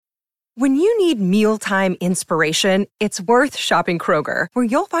When you need mealtime inspiration, it's worth shopping Kroger, where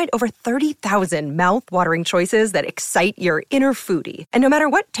you'll find over 30,000 mouth-watering choices that excite your inner foodie. And no matter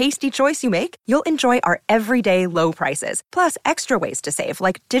what tasty choice you make, you'll enjoy our everyday low prices, plus extra ways to save,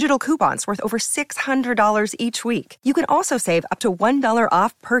 like digital coupons worth over $600 each week. You can also save up to $1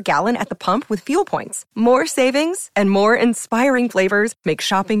 off per gallon at the pump with fuel points. More savings and more inspiring flavors make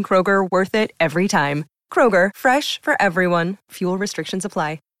shopping Kroger worth it every time. Kroger, fresh for everyone. Fuel restrictions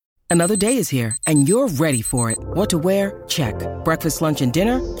apply. Another day is here, and you're ready for it. What to wear? Check. Breakfast, lunch, and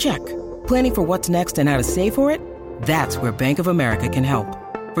dinner? Check. Planning for what's next and how to save for it? That's where Bank of America can help.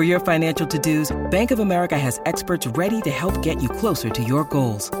 For your financial to-dos, Bank of America has experts ready to help get you closer to your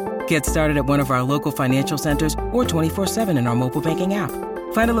goals. Get started at one of our local financial centers or 24/7 in our mobile banking app.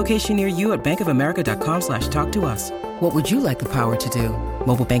 Find a location near you at bankofamerica.com/talktous. What would you like the power to do?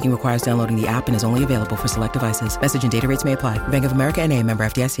 Mobile banking requires downloading the app and is only available for select devices. Message and data rates may apply. Bank of America N.A., member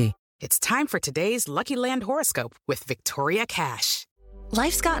FDIC. It's time for today's Lucky Land horoscope with Victoria Cash.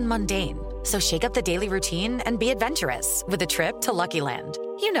 Life's gotten mundane, so shake up the daily routine and be adventurous with a trip to Lucky Land.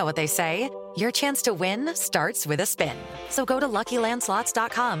 You know what they say, your chance to win starts with a spin. So go to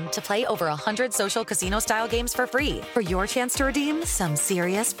LuckyLandSlots.com to play over 100 social casino-style games for free for your chance to redeem some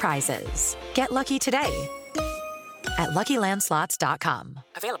serious prizes. Get lucky today at LuckyLandSlots.com.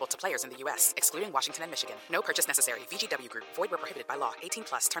 Available to players in the U.S., excluding Washington and Michigan. No purchase necessary. VGW Group. Void where prohibited by law. 18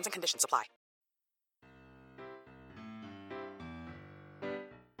 plus. Terms and conditions apply.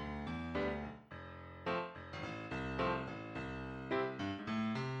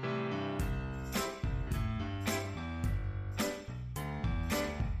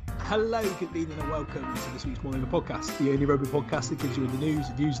 Hello, good evening and welcome to this week's Morning Podcast, the only rugby podcast that gives you the news,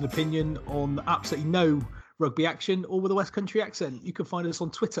 views and opinion on absolutely no rugby action, or with a West Country accent. You can find us on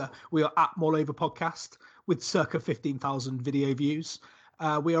Twitter. We are at More Over Podcast with circa 15,000 video views.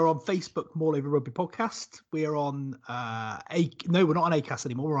 We are on Facebook, More Over Rugby Podcast. We are on no, we're not on Acast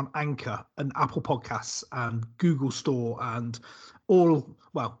anymore. We're on Anchor and Apple Podcasts and Google Store and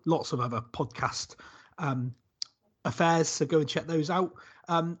lots of other podcast affairs. So go and check those out.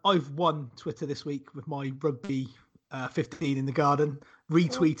 I've won Twitter this week with my rugby 15 in the garden,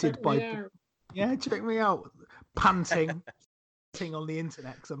 retweeted by. Yeah, check me out. Panting on the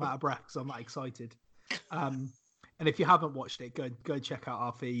internet because I'm out of breath, so I'm that excited. And if you haven't watched it, go check out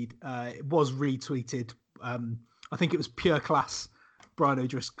our feed. It was retweeted. I think it was pure class. Brian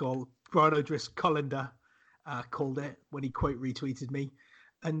O'Driscoll Colander called it when he quote retweeted me.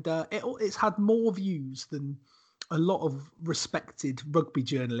 And it's had more views than a lot of respected rugby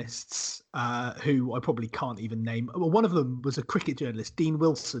journalists who I probably can't even name. Well, one of them was a cricket journalist. Dean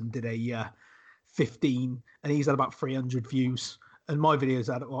Wilson did a 15 and he's had about 300 views, and my video's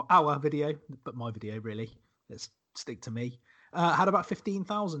had, or our video, but my video really, let's stick to me, had about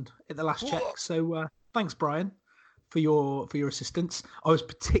 15,000 at the last check. So thanks, Brian, for your assistance. I was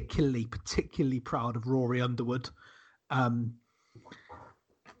particularly proud of Rory Underwood,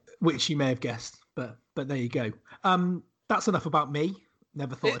 which you may have guessed, but there you go. That's enough about me.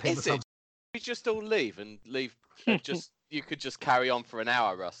 Never thought I'd hit myself. We just all leave just you could just carry on for an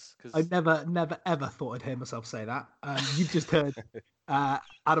hour, Russ. I never ever thought I'd hear myself say that. You've just heard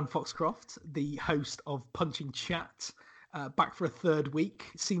Adam Foxcroft, the host of Punching Chat, back for a third week.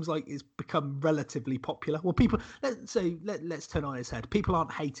 It seems like it's become relatively popular. Well, let's turn on his head. People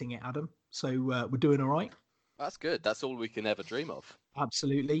aren't hating it, Adam. So we're doing all right. That's good. That's all we can ever dream of.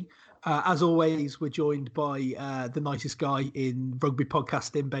 Absolutely. As always, we're joined by the nicest guy in rugby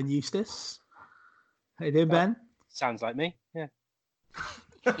podcasting, Ben Eustace. How you doing, Ben? Sounds like me, yeah.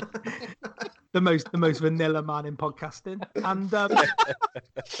 the most vanilla man in podcasting,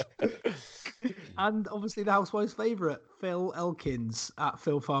 and obviously the housewife's favourite, Phil Elkins at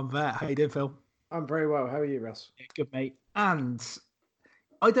Phil Farm Vet. How you doing, Phil? I'm very well. How are you, Russ? Yeah, good, mate. And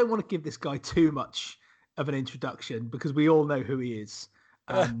I don't want to give this guy too much of an introduction because we all know who he is.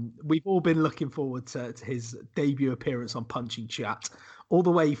 We've all been looking forward to his debut appearance on Punching Chat, all the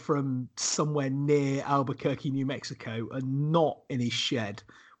way from somewhere near Albuquerque, New Mexico, and not in his shed,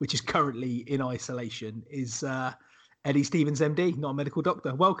 which is currently in isolation, is Eddie Stevens, MD, not a medical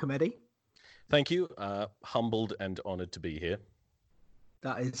doctor. Welcome, Eddie. Thank you. Humbled and honoured to be here.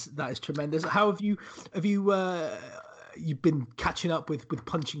 That is tremendous. How have you you've been catching up with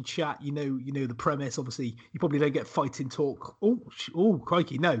Punching Chat? You know the premise. Obviously, you probably don't get fighting talk. Oh,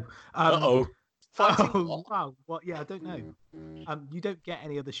 crikey, no. Wow. Well, yeah, I don't know. You don't get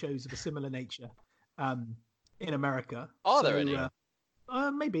any other shows of a similar nature in America. Are there any?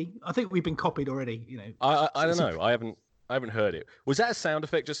 Maybe. I think we've been copied already. I don't know. I haven't heard it. Was that a sound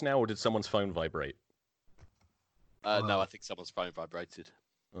effect just now, or did someone's phone vibrate? No, I think someone's phone vibrated.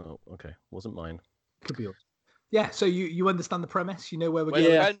 Oh, okay. Wasn't mine. Could be yours. Yeah, so you understand the premise. You know where we're When,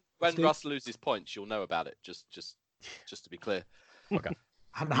 going. when Russ loses points, you'll know about it. Just to be clear. Okay.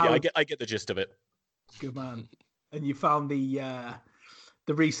 And how, I get the gist of it. Good man. And you found the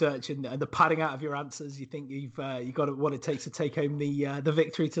research and the padding out of your answers. You think you've got what it takes to take home the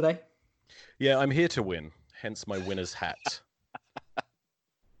victory today? Yeah, I'm here to win. Hence my winner's hat.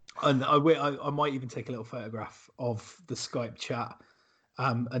 And I might even take a little photograph of the Skype chat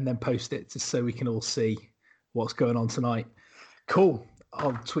and then post it just so we can all see what's going on tonight. Cool.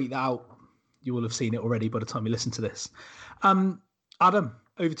 I'll tweet that out. You will have seen it already by the time you listen to this. Adam,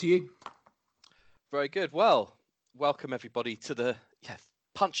 over to you. Very good. Well, welcome everybody to the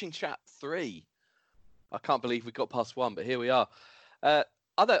Punching Chat 3. I can't believe we got past 1, but here we are. I'm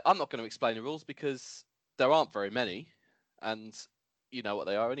not going to explain the rules because there aren't very many, and you know what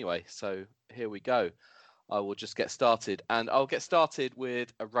they are anyway. So here we go. I will just get started, and I'll get started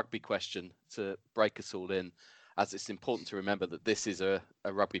with a rugby question to break us all in, as it's important to remember that this is a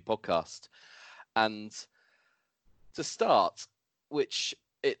rugby podcast. And to start, which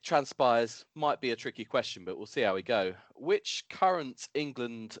it transpires might be a tricky question, but we'll see how we go. Which current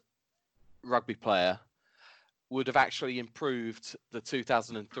England rugby player would have actually improved the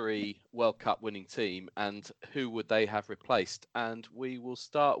 2003 World Cup winning team, and who would they have replaced? And we will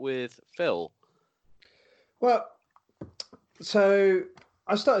start with Phil. Well, so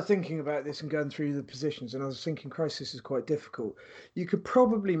I started thinking about this and going through the positions, and I was thinking, Christ, this is quite difficult. You could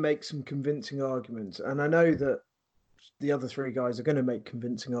probably make some convincing arguments, and I know that the other three guys are going to make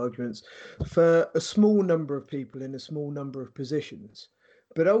convincing arguments for a small number of people in a small number of positions.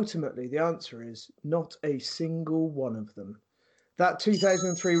 But ultimately, the answer is not a single one of them. That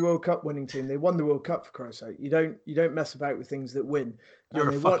 2003 World Cup winning team, they won the World Cup, for Christ's sake. You don't mess about with things that win. You're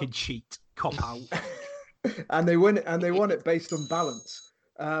a fucking cheat. Cop out. And they won it based on balance.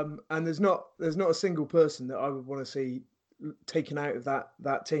 And there's not a single person that I would want to see taken out of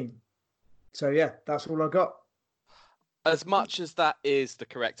that team. So yeah, that's all I got. As much as that is the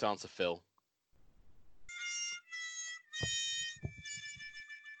correct answer, Phil.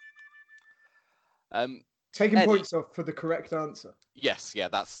 Taking Eddie. points off for the correct answer. Yes, yeah,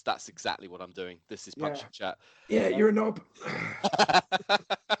 that's exactly what I'm doing. This is Punching Chat. Yeah, you're a knob.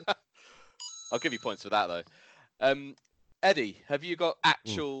 I'll give you points for that though. Eddie, have you got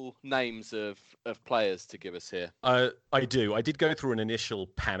actual names of players to give us here? I do. I did go through an initial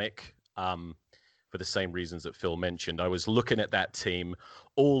panic for the same reasons that Phil mentioned. I was looking at that team,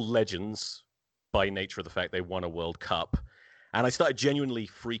 all legends by nature of the fact they won a World Cup. And I started genuinely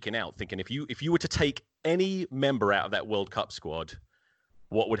freaking out, thinking if you were to take any member out of that World Cup squad,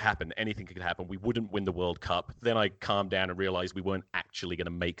 what would happen? Anything could happen. We wouldn't win the World Cup. Then I calmed down and realized we weren't actually going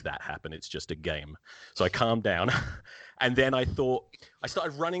to make that happen. It's just a game. So I calmed down. And then I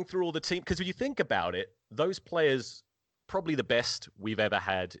started running through all the team. Because when you think about it, those players, probably the best we've ever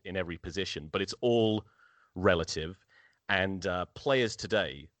had in every position, but it's all relative. And players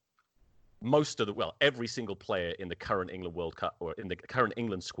today, every single player in the current England World Cup or in the current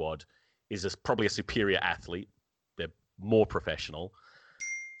England squad is probably a superior athlete. They're more professional.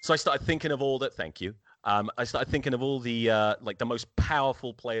 So I started thinking of all that. Thank you. I started thinking of all the the most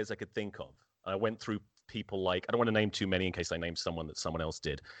powerful players I could think of. I went through people like, I don't want to name too many in case I name someone that someone else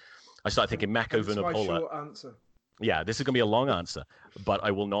did. I started thinking Mako Vunipola. Short answer. Yeah, this is going to be a long answer, but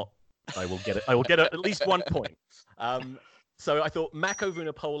I will not. I will get it. I will get at least 1 point. So I thought Mako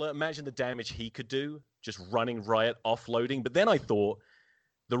Vunipola, imagine the damage he could do, just running riot, offloading. But then I thought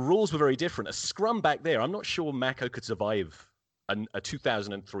the rules were very different. A scrum back there, I'm not sure Mako could survive a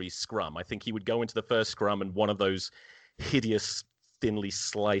 2003 scrum. I think he would go into the first scrum and one of those hideous, thinly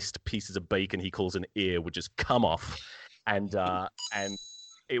sliced pieces of bacon he calls an ear would just come off, and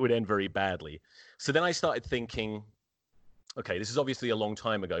it would end very badly. So then I started thinking, okay, this is obviously a long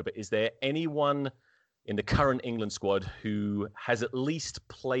time ago, but is there anyone in the current England squad who has at least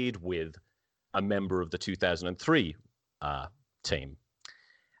played with a member of the 2003 team?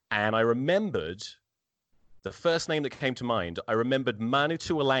 And I remembered the first name that came to mind. I remembered Manu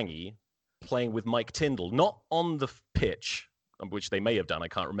Tuolangi playing with Mike Tindall, not on the pitch, which they may have done, I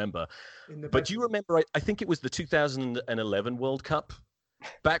can't remember. But do you remember, I think it was the 2011 World Cup,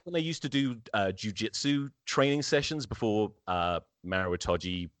 back when they used to do jiu-jitsu training sessions before Maro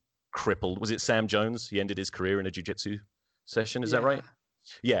Itoje crippled. Was it Sam Jones? He ended his career in a jiu-jitsu session. Is that right?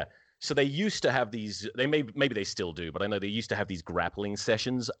 Yeah. So they used to have these, maybe they still do, but I know they used to have these grappling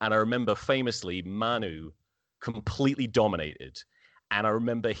sessions. And I remember famously Manu completely dominated. And I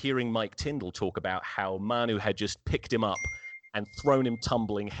remember hearing Mike Tindall talk about how Manu had just picked him up and thrown him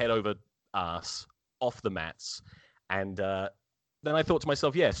tumbling head over ass off the mats. And then I thought to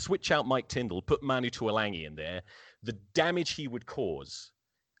myself, yeah, switch out Mike Tindall, put Manu Tuilagi in there. The damage he would cause,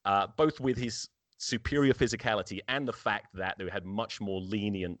 both with his superior physicality and the fact that they had much more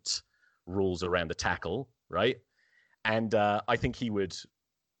lenient rules around the tackle, right? And I think he would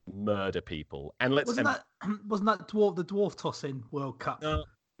murder people. And wasn't that the dwarf tossing World Cup?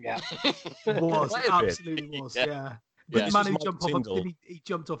 Yeah, was absolutely was. Yeah. Yeah. But Manu he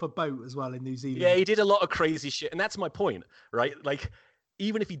jumped off a boat as well in New Zealand. Yeah, he did a lot of crazy shit, and that's my point, right? Like,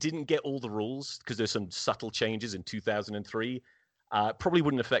 even if he didn't get all the rules, because there's some subtle changes in 2003, probably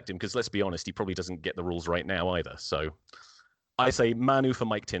wouldn't affect him. Because let's be honest, he probably doesn't get the rules right now either. So, I say Manu for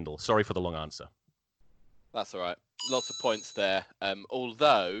Mike Tindall. Sorry for the long answer. That's all right. Lots of points there.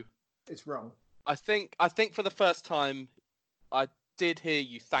 Although it's wrong. I think for the first time, I did hear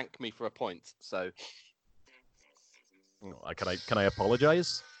you thank me for a point. So. Can I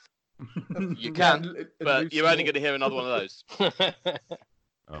apologize? You can, but you're only going to hear another one of those.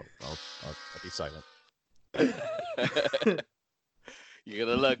 I'll be silent. You're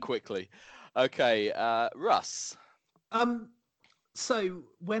going to learn quickly. Okay, Russ. So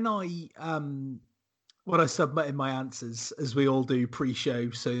when I submitted my answers, as we all do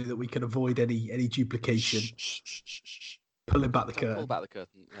pre-show, so that we can avoid any duplication, pulling back the curtain. Pull back the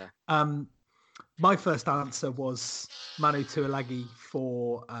curtain. Yeah. My first answer was Manu Tuilagi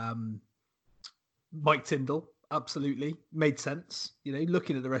for Mike Tindall. Absolutely. Made sense. You know,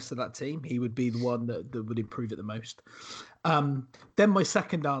 looking at the rest of that team, he would be the one that would improve it the most. Then my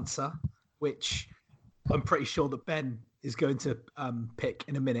second answer, which I'm pretty sure that Ben is going to pick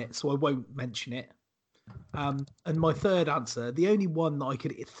in a minute, so I won't mention it. And my third answer, the only one that I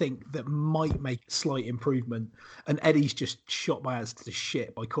could think that might make a slight improvement, and Eddie's just shot my ass to the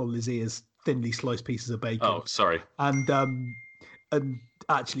shit by calling his ears thinly sliced pieces of bacon. Oh, sorry. And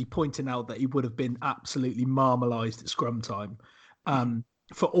actually pointing out that he would have been absolutely marmalised at scrum time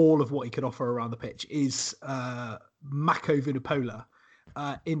for all of what he could offer around the pitch is Mako Vunipola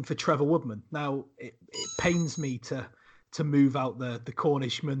in for Trevor Woodman. Now, it pains me to move out the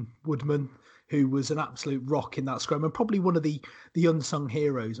Cornishman Woodman, who was an absolute rock in that scrum and probably one of the unsung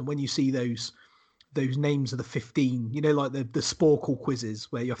heroes. And when you see those names of the 15, you know, like the Sporkle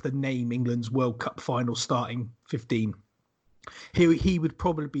quizzes where you have to name England's World Cup final starting 15. He would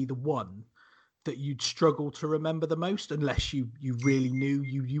probably be the one that you'd struggle to remember the most unless you really knew.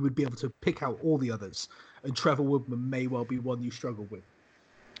 You would be able to pick out all the others, and Trevor Woodman may well be one you struggle with.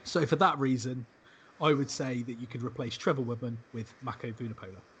 So for that reason, I would say that you could replace Trevor Woodman with Mako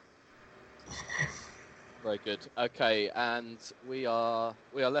Vunipola. Very good. Okay, and we are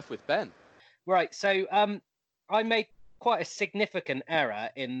left with Ben. Right, so I made quite a significant error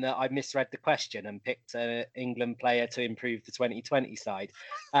in that I misread the question and picked an England player to improve the 2020 side.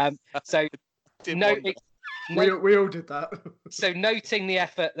 So we all did that. So noting the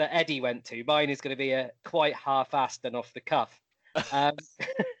effort that Eddie went to, mine is going to be a quite half-assed and off the cuff.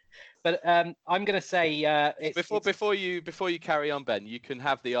 But I'm going to say before you carry on, Ben, you can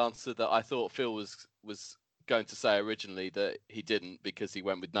have the answer that I thought Phil was going to say originally that he didn't because he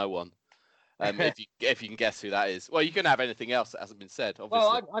went with no one. If you can guess who that is, well, you can have anything else that hasn't been said.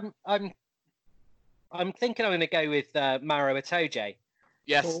 Obviously. Well, I'm thinking I'm going to go with Maro Itoje.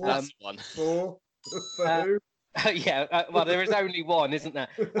 Yes, that's one. Yeah, well, there is only one, isn't there?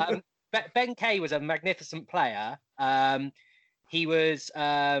 Ben Kay was a magnificent player. He was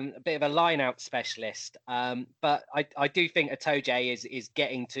a bit of a line-out specialist, but I do think Itoje is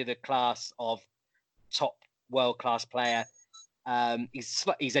getting to the class of top world-class player.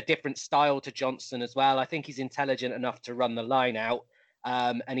 He's a different style to Johnson as well. I think he's intelligent enough to run the line out,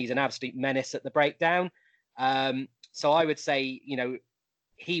 and he's an absolute menace at the breakdown. So I would say, you know,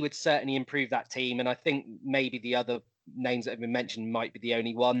 he would certainly improve that team, and I think maybe the other names that have been mentioned might be the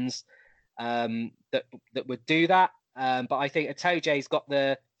only ones that would do that. But I think Itoje's got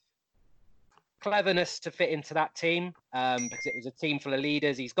the cleverness to fit into that team because it was a team full of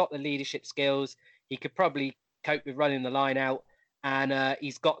leaders. He's got the leadership skills. He could probably cope with running the line out. And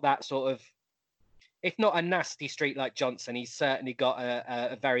he's got that sort of, if not a nasty streak like Johnson, he's certainly got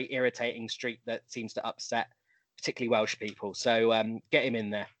a very irritating streak that seems to upset particularly Welsh people. So get him in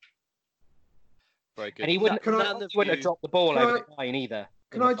there. Very good. And he wouldn't have dropped the ball over the line either.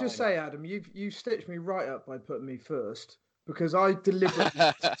 Can I just say, Adam, you stitched me right up by putting me first because I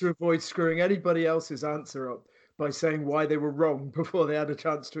deliberately to avoid screwing anybody else's answer up by saying why they were wrong before they had a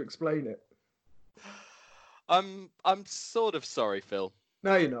chance to explain it. I'm sort of sorry, Phil.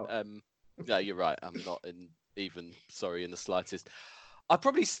 No, you're not. No, you're right. I'm not even sorry in the slightest. I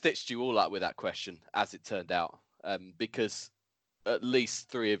probably stitched you all up with that question, as it turned out, because at least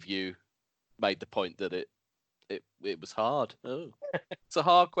three of you made the point that it it was hard. Oh, it's a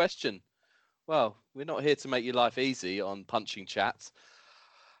hard question. Well, we're not here to make your life easy on Punching Chats.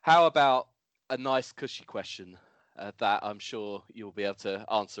 How about a nice, cushy question that I'm sure you'll be able to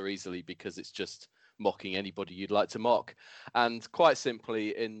answer easily because it's just mocking anybody you'd like to mock. And quite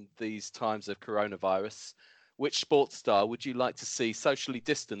simply, in these times of coronavirus, which sports star would you like to see socially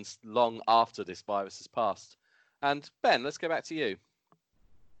distanced long after this virus has passed? And Ben, let's go back to you.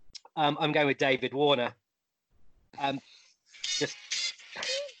 I'm going with David Warner. Just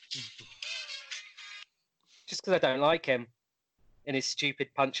because I don't like him in his stupid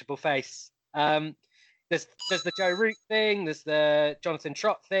punchable face. There's the Joe Root thing. There's the Jonathan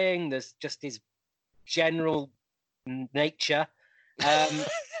Trott thing. There's just his general nature. And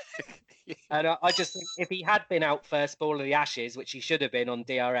I just think if he had been out first ball of the Ashes, which he should have been on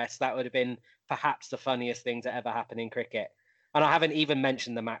DRS, that would have been perhaps the funniest thing to ever happen in cricket. And I haven't even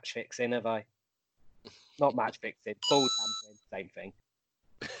mentioned the match fixing, have I? Not match fixing, ball tampering, same thing.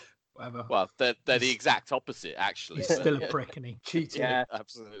 Whatever. Well, they're the exact opposite, actually. He's still a prick, and he cheating. Yeah,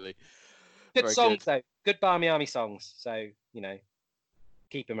 absolutely. Good Very songs good. though. Good Barmy Army songs. So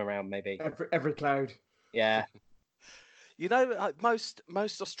keep him around maybe. Every cloud. Yeah. Most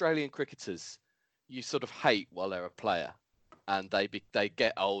Australian cricketers, you sort of hate while they're a player, and they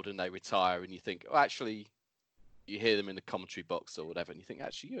get old and they retire, and you think, oh, actually, you hear them in the commentary box or whatever, and you think,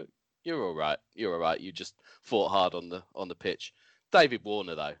 actually, you're all right. You're all right. You just fought hard on the pitch. David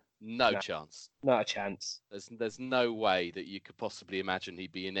Warner, though, no chance. Not a chance. There's no way that you could possibly imagine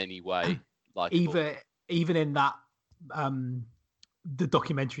he'd be in any way like even in that the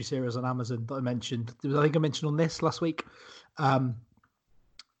documentary series on Amazon that I mentioned. I think I mentioned on this last week.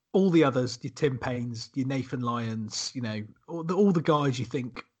 All the others, your Tim Paynes, your Nathan Lyons, all the guys you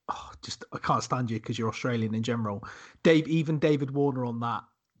think, oh, just I can't stand you because you're Australian in general. Even David Warner on that,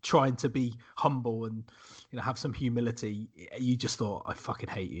 trying to be humble and have some humility. You just thought, I fucking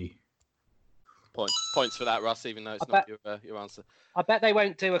hate you. Points for that, Russ, even though it's not your answer. I bet they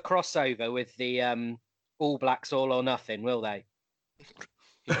won't do a crossover with the All Blacks All or Nothing, will they?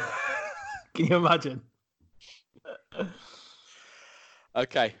 Can you imagine?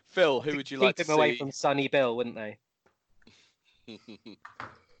 Okay, Phil, who would you like to see? Keep him away from Sonny Bill, wouldn't they?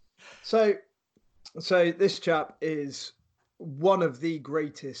 So this chap is one of the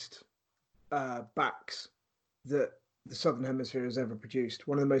greatest backs that the Southern Hemisphere has ever produced.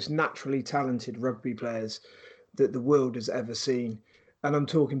 One of the most naturally talented rugby players that the world has ever seen. And I'm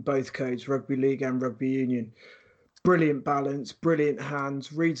talking both codes, rugby league and rugby union. Brilliant balance, brilliant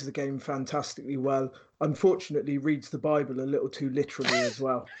hands, reads the game fantastically well. Unfortunately, reads the Bible a little too literally as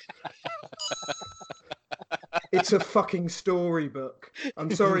well. It's a fucking storybook.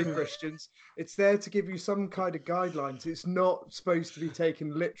 I'm sorry, Christians. It's there to give you some kind of guidelines. It's not supposed to be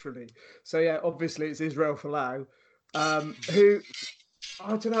taken literally. So yeah, obviously it's Israel Folau, who, I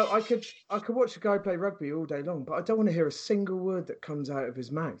don't know, I could watch a guy play rugby all day long, but I don't want to hear a single word that comes out of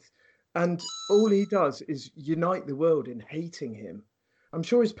his mouth. And all he does is unite the world in hating him. I'm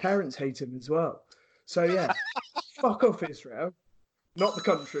sure his parents hate him as well. So yeah, fuck off Israel. Not the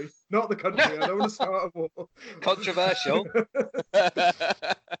country. Not the country. I don't want to start a war. Controversial.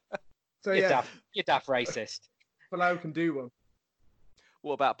 So You're daft racist. Folau can do one.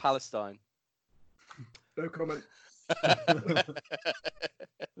 What about Palestine? No comment.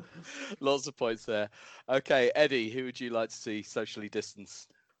 Lots of points there. Okay, Eddie, who would you like to see socially distanced?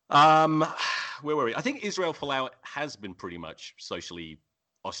 Where were we? I think Israel Folau has been pretty much socially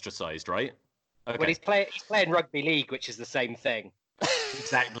ostracized, right? Okay. Well, he's playing rugby league, which is the same thing.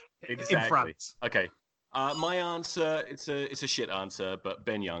 Exactly. In France. Okay. My answer, it's a shit answer, but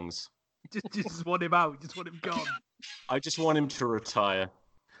Ben Youngs. Just want him out. Just want him gone. I just want him to retire.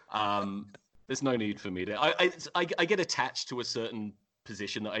 There's no need for me to. I get attached to a certain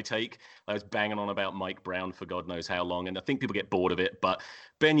position that I take. I was banging on about Mike Brown for God knows how long, and I think people get bored of it. But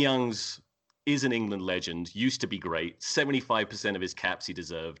Ben Youngs is an England legend. Used to be great. 75% of his caps he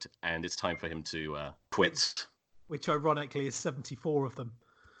deserved, and it's time for him to quit. Which ironically is 74 of them.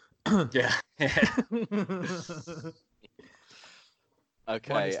 Yeah.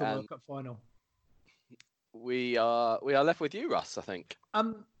 Okay, the World Cup final. We are left with you, Russ, I think.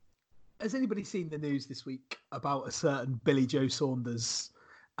 Has anybody seen the news this week about a certain Billy Joe Saunders?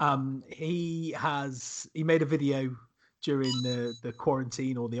 He made a video during the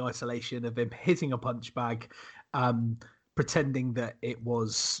quarantine or the isolation of him hitting a punch bag, pretending that it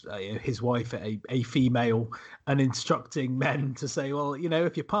was his wife, a female, and instructing men to say, well,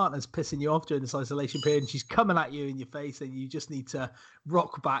 if your partner's pissing you off during this isolation period and she's coming at you in your face, then you just need to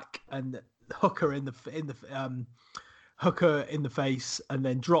rock back and hook her in the face and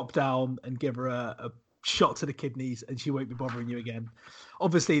then drop down and give her a shot to the kidneys and she won't be bothering you again.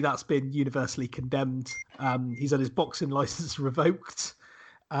 Obviously, that's been universally condemned. He's had his boxing license revoked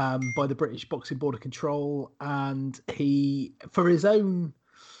by the British Boxing Board of Control, and he, for his own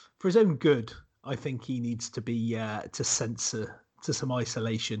good, I think he needs to be to censor to some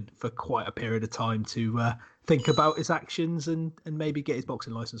isolation for quite a period of time to think about his actions and maybe get his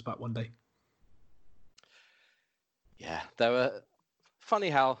boxing license back one day. Yeah, there were funny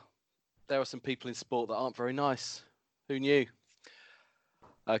how there are some people in sport that aren't very nice. Who knew?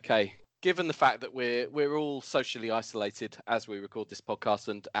 Okay, given the fact that we're all socially isolated as we record this podcast,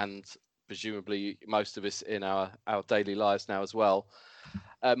 and presumably most of us in our daily lives now as well,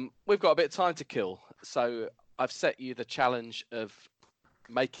 we've got a bit of time to kill. So I've set you the challenge of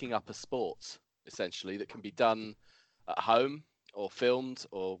making up a sport, essentially, that can be done at home or filmed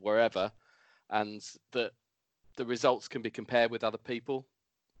or wherever, and that the results can be compared with other people,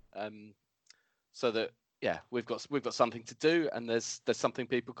 so that we've got something to do, and there's something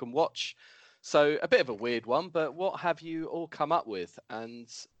people can watch. So a bit of a weird one, but what have you all come up with? And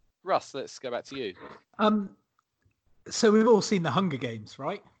Russ, let's go back to you. So we've all seen the Hunger Games,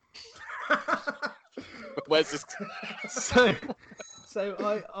 right? Where's this? So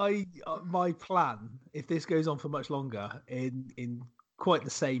I my plan, if this goes on for much longer, in quite the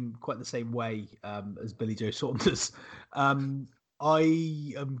same way as Billy Joe Saunders,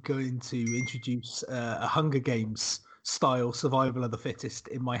 I am going to introduce a Hunger Games style survival of the fittest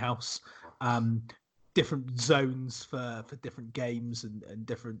in my house. Different zones for different games and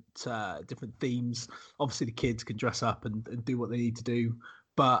different themes. Obviously, the kids can dress up and do what they need to do,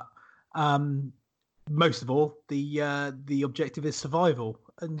 but most of all, the objective is survival.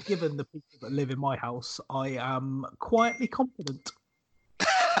 And given the people that live in my house, I am quietly confident.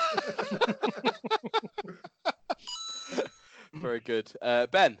 Very good.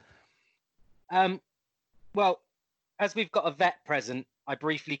 Ben? Well, as we've got a vet present, I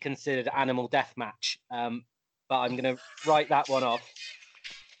briefly considered Animal Deathmatch, but I'm going to write that one off.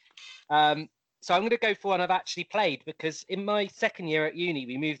 So I'm going to go for one I've actually played, because in my second year at uni,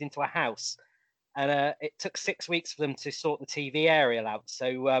 we moved into a house, and it took 6 weeks for them to sort the TV aerial out.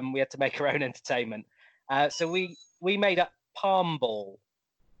 So we had to make our own entertainment. So we made up Palm Ball.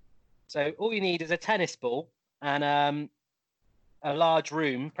 So all you need is a tennis ball and a large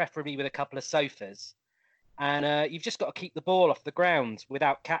room, preferably with a couple of sofas. And you've just got to keep the ball off the ground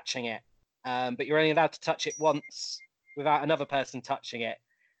without catching it. But you're only allowed to touch it once without another person touching it.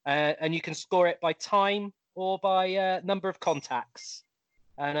 And you can score it by time or by number of contacts.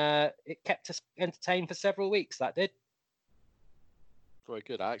 And it kept us entertained for several weeks, that did. Very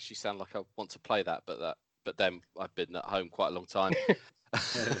good. I actually sound like I want to play that, but then I've been at home quite a long time.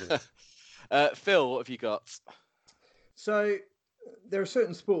 Phil, what have you got? So there are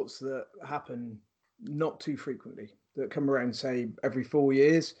certain sports that happen not too frequently, that come around, say, every 4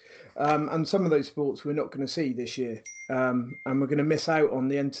 years. And some of those sports we're not going to see this year. And we're going to miss out on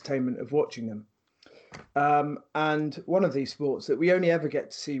the entertainment of watching them. And one of these sports that we only ever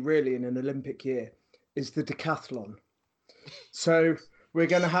get to see really in an Olympic year is the decathlon. So we're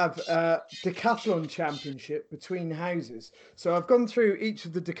going to have a decathlon championship between houses. So I've gone through each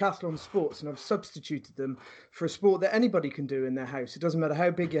of the decathlon sports and I've substituted them for a sport that anybody can do in their house. It doesn't matter how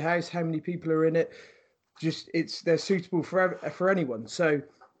big your house, how many people are in it. They're suitable for anyone. So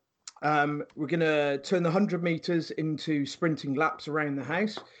we're going to turn the 100 meters into sprinting laps around the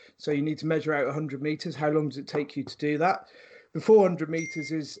house. So you need to measure out 100 meters. How long does it take you to do that? The 400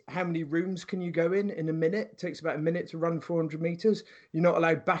 meters is how many rooms can you go in a minute? It takes about a minute to run 400 meters. You're not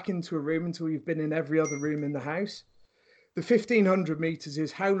allowed back into a room until you've been in every other room in the house. The 1500 meters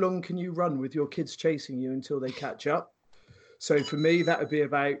is how long can you run with your kids chasing you until they catch up? So for me, that would be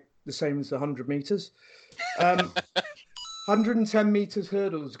about the same as the 100 meters. 110 meters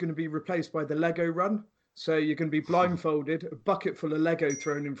hurdle is going to be replaced by the Lego run. So you're going to be blindfolded, a bucket full of Lego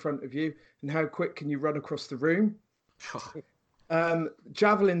thrown in front of you, and how quick can you run across the room?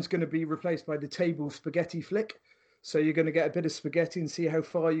 Javelin's going to be replaced by the table spaghetti flick. So you're going to get a bit of spaghetti and see how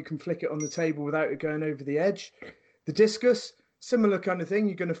far you can flick it on the table without it going over the edge. The discus, similar kind of thing.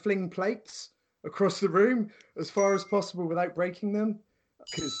 You're going to fling plates across the room as far as possible without breaking them,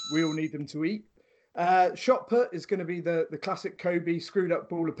 because we all need them to eat. Shot put is going to be the classic Kobe screwed up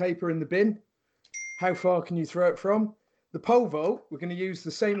ball of paper in the bin. How far can you throw it from? The pole vault, we're going to use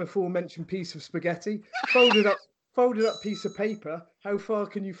the same aforementioned piece of spaghetti, folded up piece of paper. How far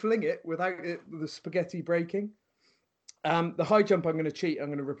can you fling it without the spaghetti breaking? The high jump, I'm going to cheat. I'm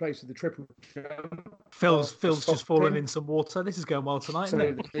going to replace with the triple jump. Phil's just fallen in some water. This is going well tonight,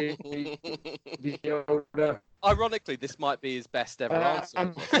 isn't it? Ironically, this might be his best ever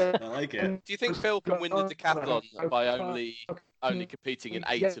answer. I like it. Do you think Phil can win the decathlon by only competing in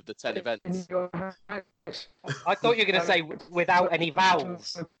 8 of the 10 events? I thought you were going to say without any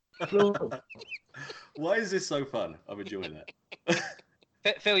vowels. Why is this so fun? I'm enjoying that.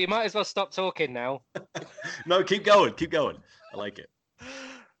 Phil, you might as well stop talking now. No, keep going. I like it.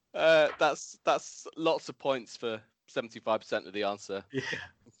 That's lots of points for 75% of the answer. Yeah.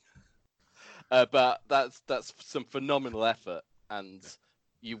 But that's some phenomenal effort, and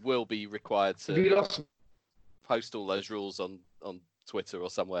you will be required to post all those rules on Twitter or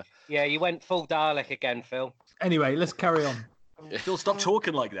somewhere. Yeah, you went full Dalek again, Phil. Anyway, let's carry on. Phil, stop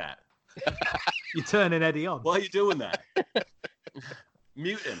talking like that. You're turning Eddie on. Why are you doing that?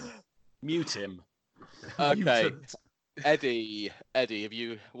 Mute him. Okay. Eddie,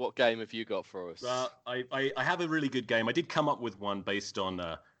 what game have you got for us? I have a really good game. I did come up with one based on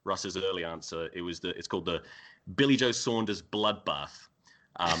Russ's early answer. It's called the Billy Joe Saunders Bloodbath.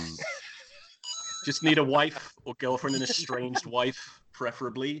 Just need a wife or girlfriend, an estranged wife,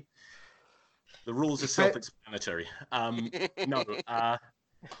 preferably. The rules are self-explanatory.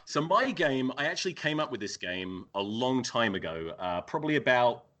 So my game, I actually came up with this game a long time ago, probably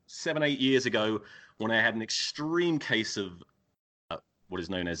about 7-8 years ago, when I had an extreme case of what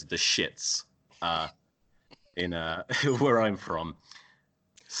is known as the shits in where I'm from.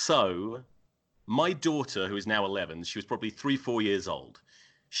 So my daughter, who is now 11, she was probably 3-4 years old.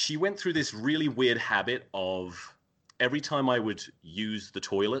 She went through this really weird habit of every time I would use the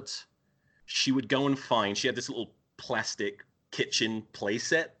toilet, she would go and she had this little plastic kitchen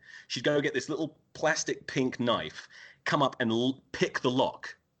playset. She'd go get this little plastic pink knife, come up and pick the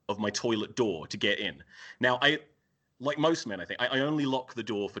lock of my toilet door to get in. Now, like most men, I think, I only lock the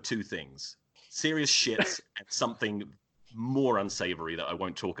door for 2 things: serious shits and something more unsavory that I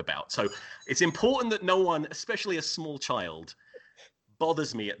won't talk about. So it's important that no one, especially a small child,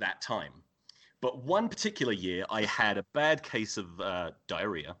 bothers me at that time. But one particular year, I had a bad case of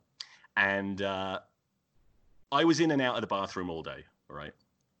diarrhea, and I was in and out of the bathroom all day, all right?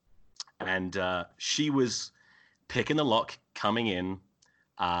 And she was picking the lock, coming in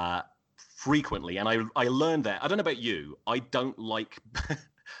frequently. And I learned that. I don't know about you. I don't like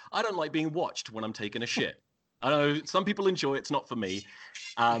being watched when I'm taking a shit. I know some people enjoy it. It's not for me.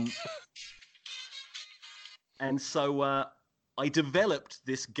 And so I developed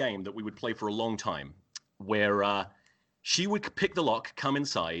this game that we would play for a long time where she would pick the lock, come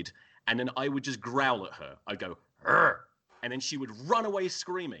inside, and then I would just growl at her. I'd go, "Arr!" And then she would run away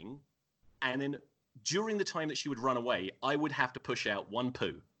screaming. And then during the time that she would run away, I would have to push out 1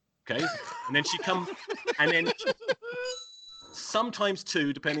 poo. Okay? And then she'd come, and then sometimes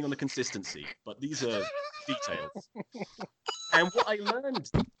 2, depending on the consistency. But these are details. And what I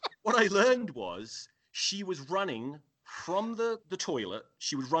learned was she was running from the toilet.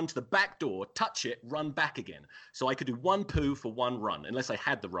 She would run to the back door, touch it, run back again. So I could do 1 poo for 1 run. Unless I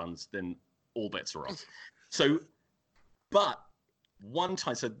had the runs, then all bets are off. So, but one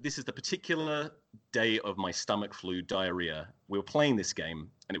time, so this is the particular day of my stomach flu diarrhea. We were playing this game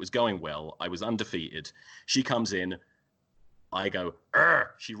and it was going well. I was undefeated. She comes in. I go,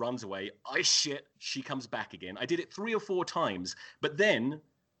 "Arr!" She runs away. I shit. She comes back again. I did it 3 or 4 times. But then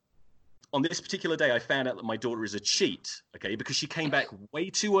on this particular day, I found out that my daughter is a cheat, okay, because she came back way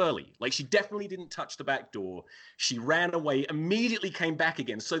too early. Like, she definitely didn't touch the back door. She ran away, immediately came back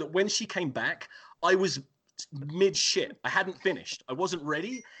again, so that when she came back, I was mid-shit. I hadn't finished. I wasn't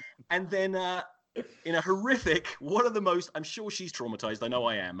ready. And then in a horrific, one of the most, I'm sure she's traumatized, I know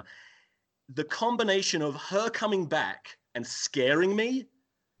I am, the combination of her coming back and scaring me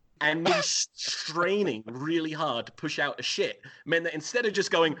and me straining really hard to push out a shit meant that instead of just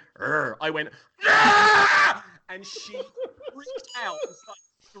going, "Arr," I went, "Ah!" And she freaked out and started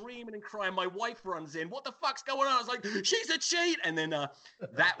screaming and crying. My wife runs in. "What the fuck's going on?" I was like, "She's a cheat!" And then that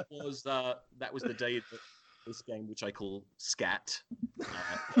was the day that this game, which I call Scat,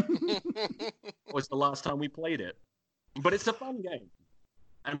 was the last time we played it. But it's a fun game.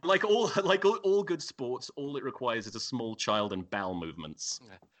 And like all good sports, all it requires is a small child and bowel movements.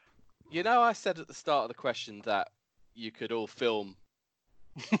 You know, I said at the start of the question that you could all film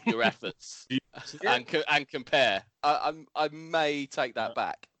your efforts and compare. I may take that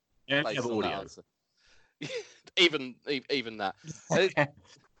back. Yeah, have audio. Even that.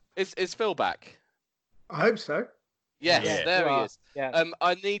 Is Phil back? I hope so. Yes, Yeah. there he is. Yeah.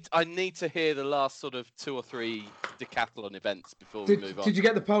 I need to hear the last sort of 2 or 3 decathlon events before we move on. Did you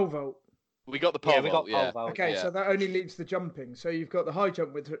get the pole vault? We got the pole Yeah, we got vault. Yeah. pole vault. Okay, Yeah. so that only leaves the jumping. So you've got the high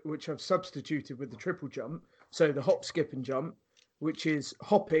jump, which I've substituted with the triple jump. So the hop, skip, and jump, which is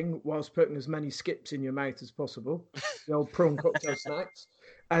hopping whilst putting as many skips in your mouth as possible. The old prawn cocktail snacks.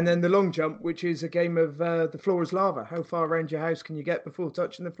 And then the long jump, which is a game of the floor is lava. How far around your house can you get before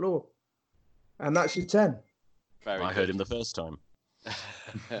touching the floor? And that's your 10. Very I good. heard him the first time.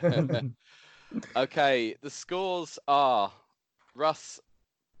 Okay, the scores are Russ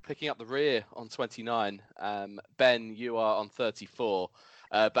picking up the rear on 29. Ben, you are on 34.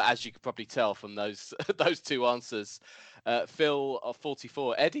 But as you could probably tell from those those two answers, Phil of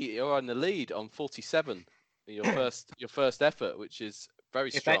 44. Eddie, you're on the lead on 47. Your first effort, which is very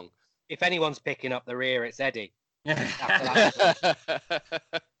strong. If anyone's picking up the rear, it's Eddie.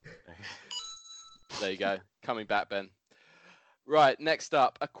 There you go. Coming back, Ben. Right, next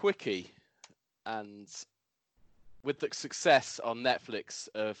up, a quickie. And with the success on Netflix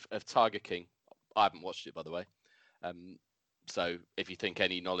of Tiger King, I haven't watched it, by the way. So if you think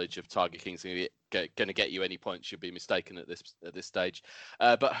any knowledge of Tiger King's going to get you any points, you'll be mistaken at this stage.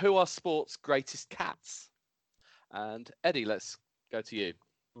 But who are sport's greatest cats? And Eddie, let's go to you.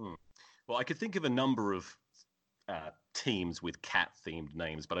 Well, I could think of a number of teams with cat-themed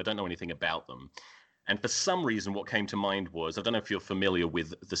names, but I don't know anything about them. And for some reason, what came to mind was, I don't know if you're familiar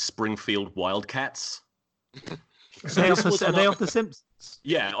with the Springfield Wildcats. Are they off The Simpsons?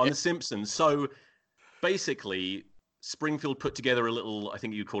 Yeah, on The Simpsons. So basically, Springfield put together a little, I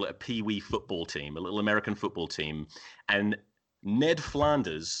think you'd call it a pee-wee football team, a little American football team. And Ned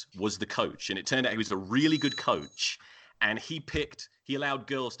Flanders was the coach. And it turned out he was a really good coach. And he allowed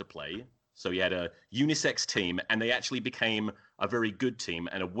girls to play. So he had a unisex team, and they actually became a very good team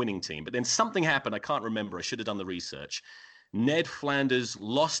and a winning team. But then something happened. I can't remember. I should have done the research. Ned Flanders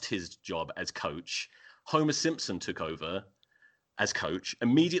lost his job as coach. Homer Simpson took over as coach,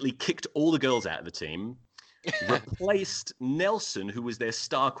 immediately kicked all the girls out of the team, replaced Nelson, who was their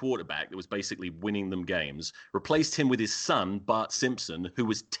star quarterback that was basically winning them games, replaced him with his son, Bart Simpson, who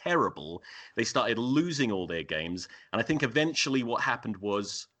was terrible. They started losing all their games. And I think eventually what happened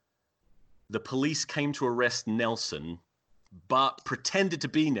was the police came to arrest Nelson, but pretended to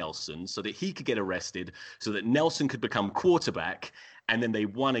be Nelson so that he could get arrested, so that Nelson could become quarterback. And then they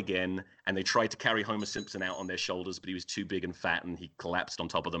won again, and they tried to carry Homer Simpson out on their shoulders, but he was too big and fat, and he collapsed on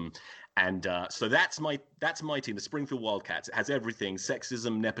top of them. And so that's my team, the Springfield Wildcats. It has everything: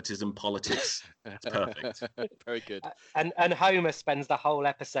 sexism, nepotism, politics. It's perfect. Very good. And Homer spends the whole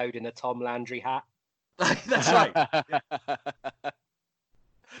episode in a Tom Landry hat. That's right. Yeah.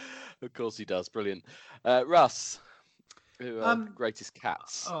 Of course he does. Brilliant. Russ, who are the greatest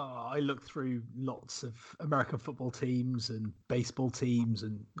cats? I looked through lots of American football teams and baseball teams,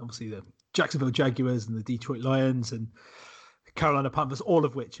 and obviously the Jacksonville Jaguars and the Detroit Lions and Carolina Panthers, all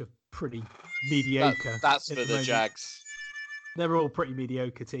of which are pretty mediocre. That's for the Jags. They're all pretty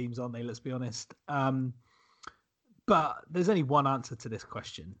mediocre teams, aren't they? Let's be honest. But there's only one answer to this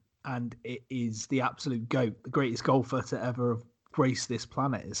question, and it is the absolute GOAT, the greatest golfer to ever have graced this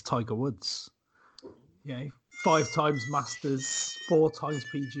planet is Tiger Woods. 5 times Masters, 4 times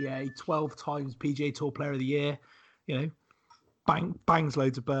PGA, 12 times PGA Tour Player of the Year. Bangs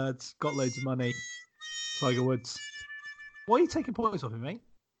loads of birds, got loads of money. Tiger Woods. Why are you taking points off him, mate?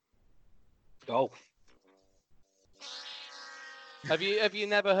 Golf. Have you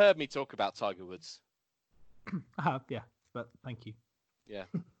never heard me talk about Tiger Woods? I have, yeah, but thank you. Yeah,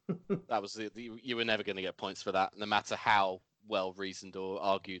 that was you were never going to get points for that, no matter how well reasoned or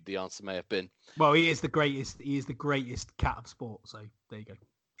argued the answer may have been. Well, he is the greatest. He is the greatest cat of sport. So there you go.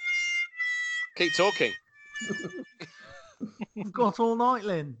 Keep talking. We've got all night,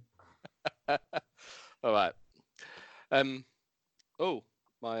 Lynn. All right. Oh,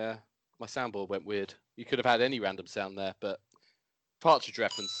 my soundboard went weird. You could have had any random sound there, but Partridge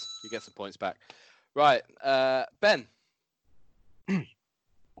reference. You get some points back. Right, Ben.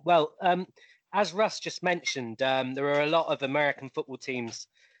 Well, as Russ just mentioned, there are a lot of American football teams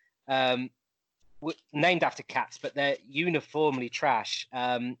named after cats, but they're uniformly trash.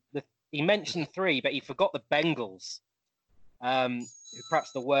 He mentioned 3, but he forgot the Bengals, who are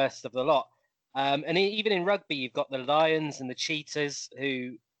perhaps the worst of the lot. And even in rugby, you've got the Lions and the Cheetahs,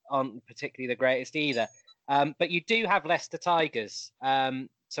 who aren't particularly the greatest either. But you do have Leicester Tigers.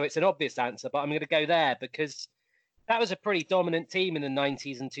 So it's an obvious answer, but I'm going to go there because that was a pretty dominant team in the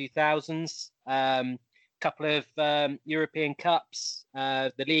 90s and 2000s. Couple of European Cups,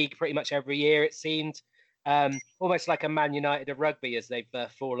 the league pretty much every year, it seemed. Almost like a Man United of rugby, as they've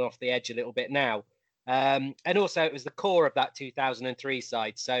fallen off the edge a little bit now. And also, it was the core of that 2003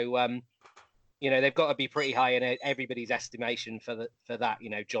 side. So they've got to be pretty high in everybody's estimation for that.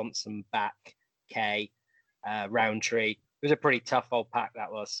 Johnson, Back, Kay, Roundtree. It was a pretty tough old pack,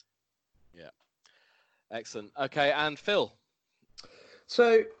 that was. Yeah. Excellent. Okay, and Phil.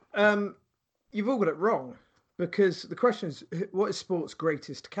 So you've all got it wrong, because the question is, what is sport's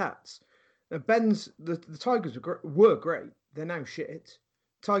greatest cats? Now, the Tigers were great. They're now shit.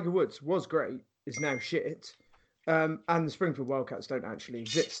 Tiger Woods was great, is now shit. And the Springfield Wildcats don't actually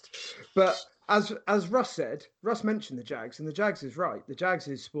exist. But as Russ said, Russ mentioned the Jags, and the Jags is right. The Jags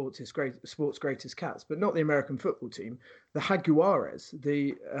is sport's greatest cats, but not the American football team. The Jaguares,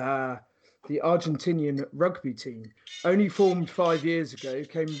 the Argentinian rugby team, only formed 5 years ago,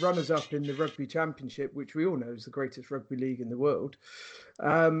 came runners-up in the Rugby Championship, which we all know is the greatest rugby league in the world.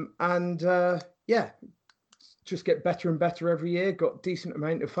 Just get better and better every year, got decent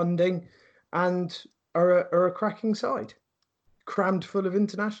amount of funding, and are a cracking side, crammed full of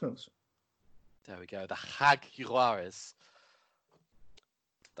internationals. There we go. The Jaguares.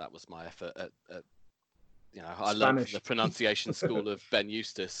 That was my effort at I love the pronunciation school of Ben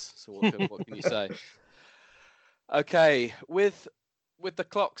Eustace. So what can you say? Okay, with the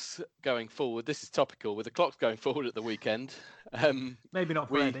clocks going forward, this is topical. With the clocks going forward at the weekend, maybe not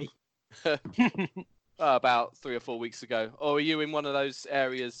for Eddie. About 3 or 4 weeks ago. Or are you in one of those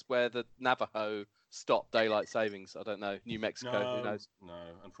areas where the Navajo stopped daylight savings? I don't know. New Mexico, who knows? No,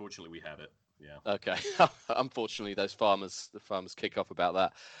 unfortunately we have it. Yeah. Okay. Unfortunately, the farmers kick off about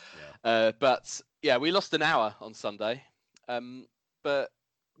that. Yeah. But yeah, we lost an hour on Sunday. But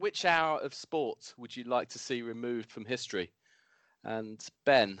which hour of sport would you like to see removed from history? And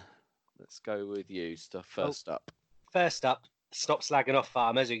Ben, let's go with you. First up, stop slagging off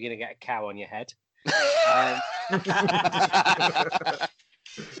farmers. You're going to get a cow on your head.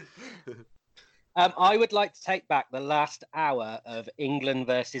 I would like to take back the last hour of England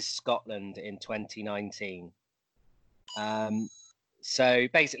versus Scotland in 2019. So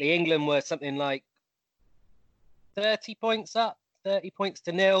basically, England were something like 30 points up, 30 points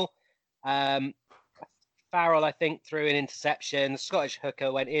to 0. Farrell, I think, threw an interception. The Scottish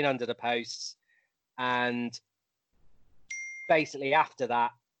hooker went in under the posts. And basically after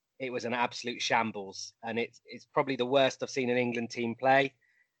that, it was an absolute shambles. And it's probably the worst I've seen an England team play.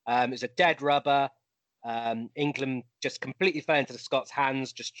 It was a dead rubber. England just completely fell into the Scots'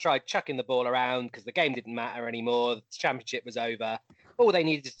 hands, just tried chucking the ball around because the game didn't matter anymore. The championship was over. All they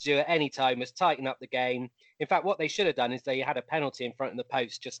needed to do at any time was tighten up the game. In fact, what they should have done is they had a penalty in front of the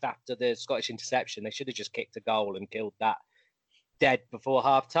post just after the Scottish interception. They should have just kicked a goal and killed that dead before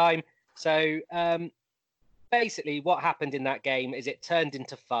half-time. So basically what happened in that game is it turned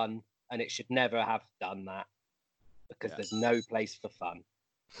into fun, and it should never have done that because there's no place for fun.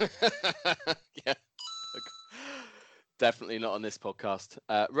 Yeah, definitely not on this podcast.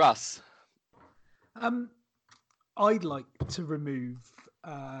 Russ, I'd like to remove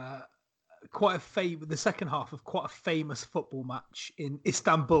the second half of quite a famous football match in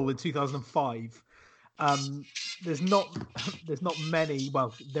Istanbul in 2005. There's not many.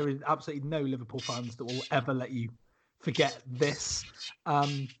 Well, there is absolutely no Liverpool fans that will ever let you forget this.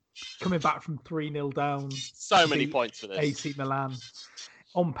 Coming back from 3-0 down, so many points for this. AC Milan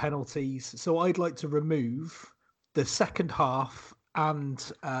on penalties. So I'd like to remove the second half and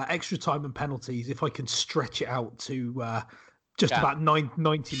extra time and penalties if I can stretch it out to just about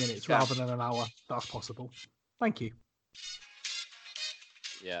 90 minutes rather than an hour. That's possible. Thank you.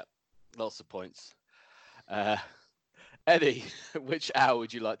 Yeah, lots of points. Eddie, which hour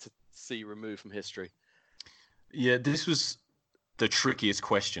would you like to see removed from history? Yeah, this was the trickiest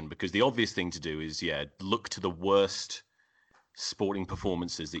question because the obvious thing to do is, look to the worst sporting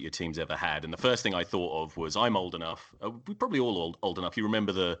performances that your team's ever had. And the first thing I thought of was, I'm old enough. We're probably all old enough. You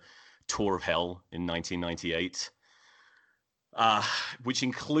remember the Tour of Hell in 1998, which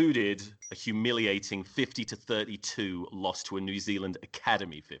included a humiliating 50-32 loss to a New Zealand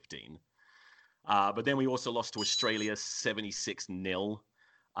Academy 15. But then we also lost to Australia 76-0.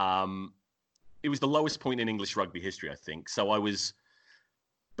 It was the lowest point in English rugby history, I think.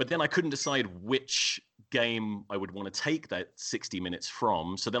 But then I couldn't decide which game I would want to take that 60 minutes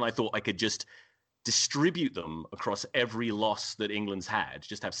from. So then I thought I could just distribute them across every loss that England's had,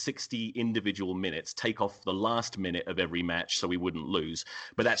 just have 60 individual minutes, take off the last minute of every match so we wouldn't lose.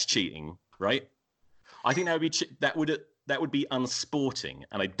 But that's cheating, right? I think that would be unsporting,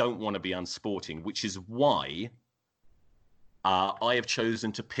 and I don't want to be unsporting, which is why I have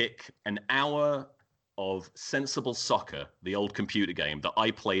chosen to pick an hour of Sensible Soccer, the old computer game that I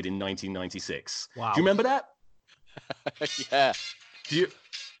played in 1996. Wow. Do you remember that? Yeah. Do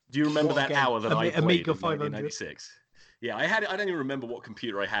you remember that hour that I played Amiga in 1996? Yeah, I don't even remember what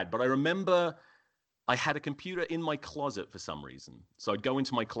computer I had, but I remember I had a computer in my closet for some reason. So I'd go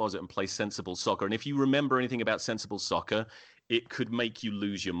into my closet and play Sensible Soccer. And if you remember anything about Sensible Soccer, it could make you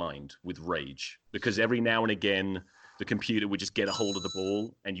lose your mind with rage, because every now and again, the computer would just get a hold of the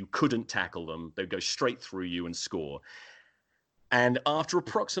ball and you couldn't tackle them. They'd go straight through you and score. And after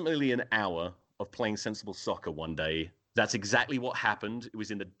approximately an hour of playing Sensible Soccer one day, that's exactly what happened. It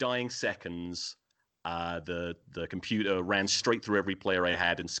was in the dying seconds. The computer ran straight through every player I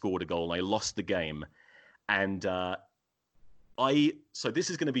had and scored a goal. And I lost the game. And so this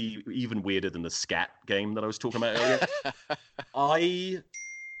is going to be even weirder than the scat game that I was talking about earlier. I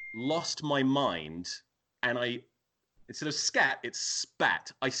lost my mind, and instead of scat, it's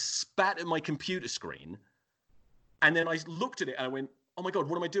spat. I spat at my computer screen, and then I looked at it and I went, oh my God,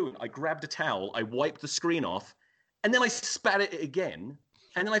 what am I doing? I grabbed a towel, I wiped the screen off, and then I spat at it again.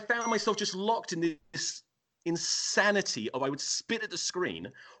 And then I found myself just locked in this insanity of I would spit at the screen,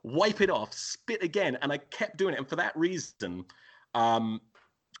 wipe it off, spit again, and I kept doing it. And for that reason,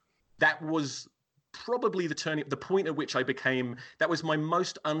 that was probably the point at which that was my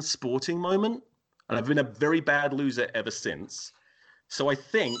most unsporting moment. And I've been a very bad loser ever since. So I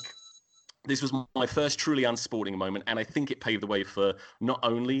think this was my first truly unsporting moment, and I think it paved the way for not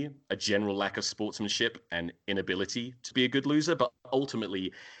only a general lack of sportsmanship and inability to be a good loser, but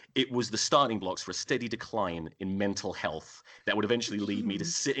ultimately it was the starting blocks for a steady decline in mental health that would eventually lead me to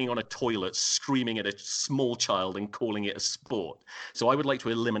sitting on a toilet screaming at a small child and calling it a sport. So I would like to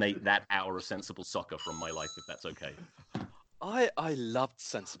eliminate that hour of Sensible Soccer from my life, if that's okay. I loved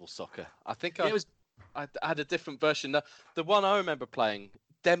Sensible Soccer. I think I had a different version. The one I remember playing,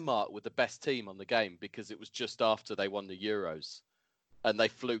 Denmark were the best team on the game because it was just after they won the Euros, and they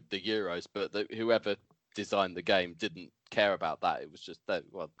fluked the Euros, but whoever designed the game didn't care about that. It was just that,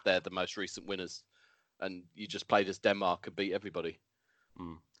 well, they're the most recent winners, and you just played as Denmark and beat everybody.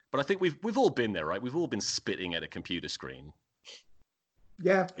 But I think we've all been there, right? We've all been spitting at a computer screen.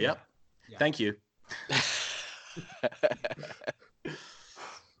 Yeah. Yep. Yeah. Thank you.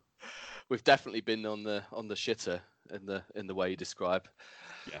 We've definitely been on the shitter in the way you describe.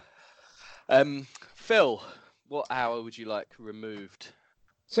 Yeah. Phil, what hour would you like removed?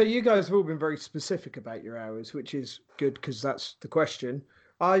 So you guys have all been very specific about your hours, which is good because that's the question.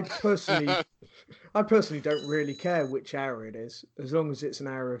 I personally don't really care which hour it is, as long as it's an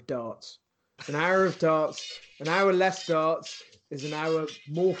hour of darts. An hour of darts, an hour less darts is an hour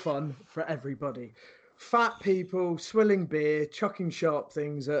more fun for everybody. Fat people swilling beer, chucking sharp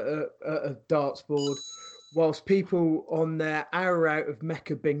things at a darts board, whilst people on their hour out of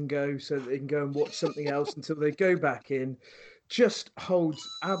Mecca bingo so that they can go and watch something else until they go back in, just holds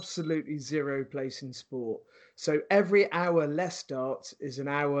absolutely zero place in sport. So every hour less darts is an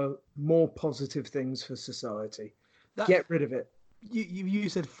hour more positive things for society. Get rid of it. You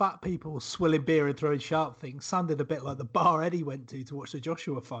said fat people swilling beer and throwing sharp things. Sounded a bit like the bar Eddie went to watch the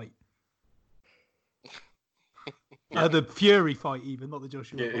Joshua fight. The Fury fight, even, not the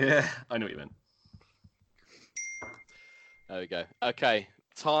Joshua fight. Yeah, I know what you meant. There we go. Okay,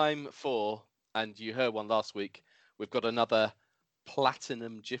 time for, and you heard one last week, we've got another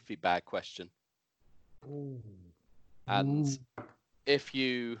platinum Jiffy bag question. Ooh. And if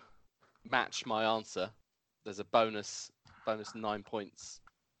you match my answer, there's a bonus 9 points.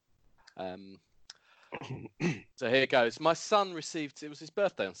 So here goes. My son received, it was his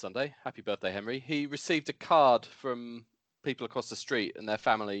birthday on Sunday. Happy birthday, Henry. He received a card from people across the street and their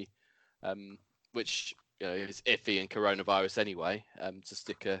family, which is iffy in coronavirus anyway, to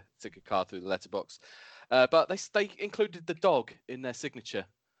stick a card through the letterbox. But they included the dog in their signature,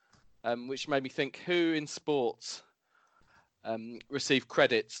 which made me think, who in sports received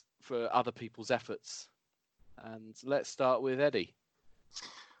credit for other people's efforts? And let's start with Eddie.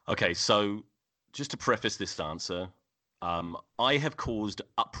 Okay, so just to preface this answer, I have caused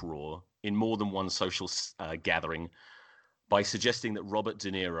uproar in more than one social gathering by suggesting that Robert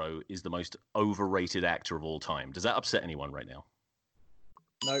De Niro is the most overrated actor of all time. Does that upset anyone right now?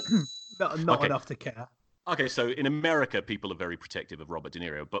 No, not enough to care. Okay, so in America, people are very protective of Robert De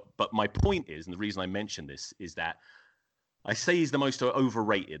Niro. But my point is, and the reason I mention this, is that I say he's the most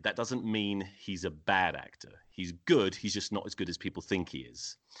overrated. That doesn't mean he's a bad actor. He's good. He's just not as good as people think he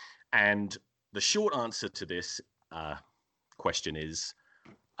is. And the short answer to this question is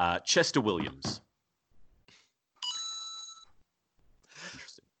Chester Williams.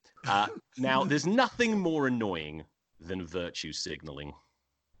 Interesting. Now, there's nothing more annoying than virtue signaling,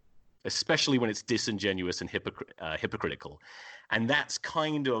 especially when it's disingenuous and hypocritical. And that's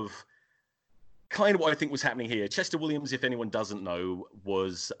kind of what I think was happening here. Chester Williams, if anyone doesn't know,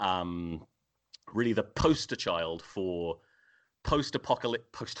 was really the poster child for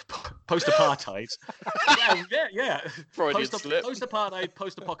post-apartheid. yeah. Freudian slip. Post-apartheid,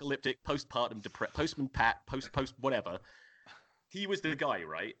 post-apocalyptic, postpartum, postman Pat, post whatever. He was the guy,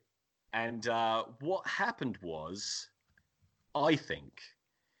 right? And what happened was, I think,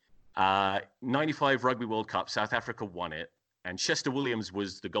 95 Rugby World Cup, South Africa won it, and Chester Williams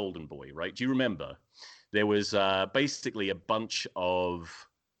was the golden boy, right? Do you remember? There was basically a bunch of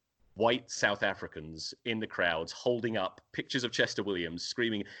white South Africans in the crowds holding up pictures of Chester Williams,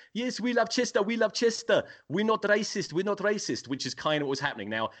 screaming, "Yes, we love Chester, we love Chester. We're not racist, we're not racist," which is kind of what was happening.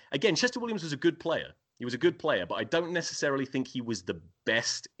 Now, again, Chester Williams was a good player. He was a good player, but I don't necessarily think he was the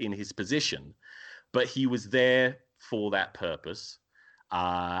best in his position. But he was there for that purpose.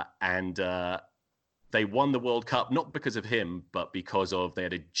 And they won the World Cup, not because of him, but because they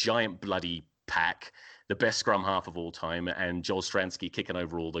had a giant bloody pack, the best scrum half of all time, and Joel Stransky kicking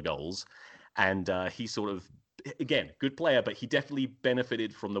over all the goals. And he sort of, again, good player, but he definitely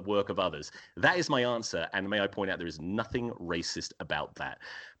benefited from the work of others. That is my answer. And may I point out, there is nothing racist about that.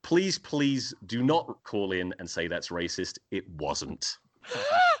 Please, please do not call in and say that's racist. It wasn't.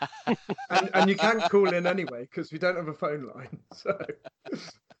 and you can't call in anyway because we don't have a phone line. So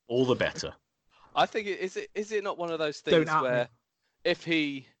all the better. I think is it not one of those things where if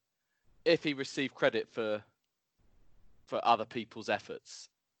he received credit for other people's efforts,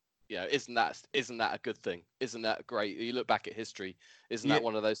 isn't that a good thing? Isn't that great? You look back at history, isn't that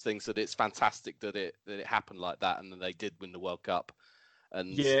one of those things that it's fantastic that it happened like that, and then they did win the World Cup?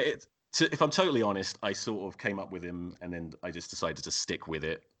 And if I'm totally honest, I sort of came up with him, and then I just decided to stick with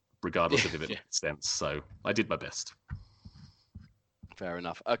it, regardless of if it made sense. So I did my best. Fair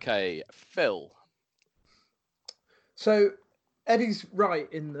enough. Okay, Phil. So Eddie's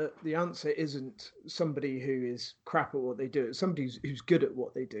right in that the answer isn't somebody who is crap at what they do. It's somebody who's good at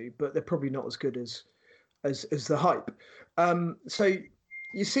what they do, but they're probably not as good as the hype. So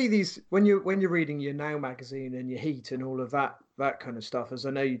you see these when you're reading your Now magazine and your Heat and all of that kind of stuff, as I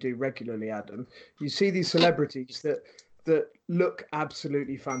know you do regularly, Adam. You see these celebrities that look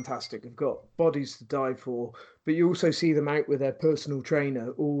absolutely fantastic. They've got bodies to die for, but you also see them out with their personal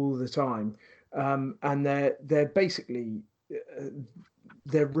trainer all the time, and they're basically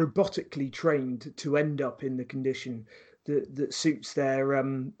they're robotically trained to end up in the condition that suits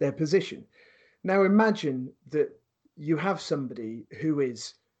their position. Now imagine that you have somebody who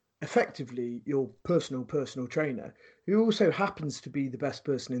is effectively your personal trainer, who also happens to be the best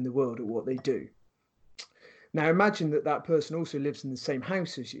person in the world at what they do. Now imagine that person also lives in the same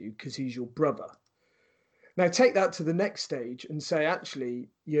house as you because he's your brother. Now take that to the next stage and say, actually,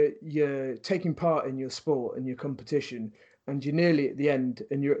 you're taking part in your sport and your competition, and you're nearly at the end,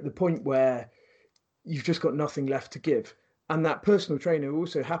 and you're at the point where you've just got nothing left to give. And that personal trainer, who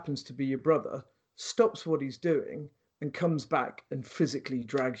also happens to be your brother, stops what he's doing and comes back and physically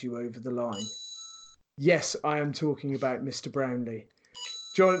drags you over the line. Yes, I am talking about Mr. Brownlee.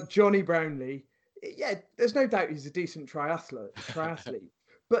 Johnny Brownlee, yeah, there's no doubt he's a decent triathlete,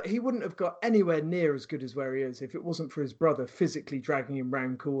 but he wouldn't have got anywhere near as good as where he is if it wasn't for his brother physically dragging him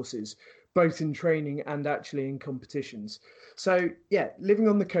round courses, both in training and actually in competitions. So, yeah, living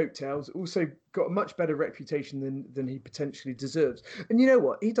on the coattails, also got a much better reputation than he potentially deserves. And you know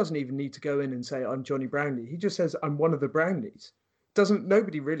what? He doesn't even need to go in and say, I'm Johnny Brownlee. He just says, I'm one of the Brownies.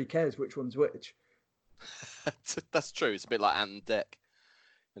 Nobody really cares which one's which. That's true. It's a bit like Ant and Dec.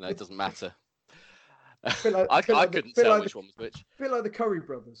 It doesn't matter. I couldn't tell which one was which. A bit like the Curry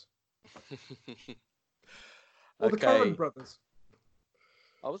brothers. Or the Curran brothers.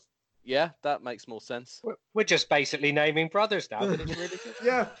 Yeah, that makes more sense. We're just basically naming brothers now. But it's really good.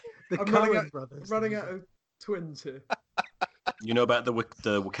 Yeah, I'm running out of twins here. You know about the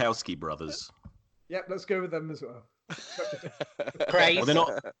Wachowski brothers? Yep, let's go with them as well. Craze. Well,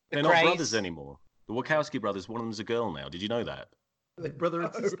 they're not brothers anymore. The Wachowski brothers, one of them's a girl now. Did you know that? Like brother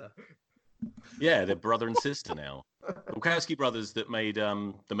and sister. Yeah, they're brother and sister now. The Wachowski brothers that made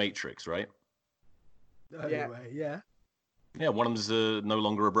The Matrix, right? Anyway, yeah. Yeah, one of them's no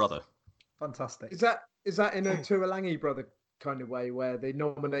longer a brother. Fantastic. Is that in a Tuolangi brother kind of way where they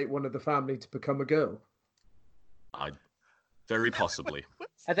nominate one of the family to become a girl? Very possibly.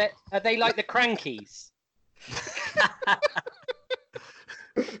 Are they like the Crankies?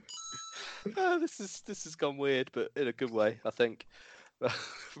 This has gone weird, but in a good way, I think.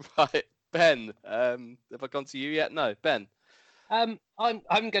 Right, Ben. Have I gone to you yet? No, Ben. I'm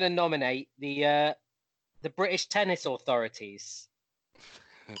going to nominate the British Tennis Authorities.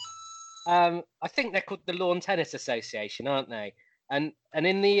 I think they're called the Lawn Tennis Association, aren't they? And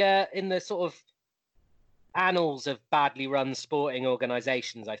in the sort of annals of badly run sporting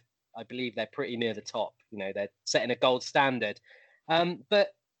organisations, I believe they're pretty near the top. You know, they're setting a gold standard.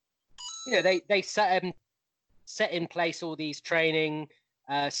 But you know, they set in place all these training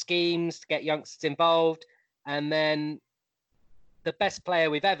schemes to get youngsters involved, and then the best player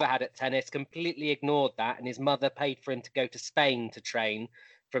we've ever had at tennis completely ignored that, and his mother paid for him to go to Spain to train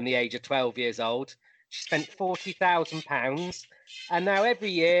from the age of 12 years old. She spent £40,000, and now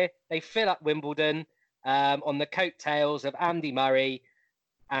every year they fill up Wimbledon on the coattails of Andy Murray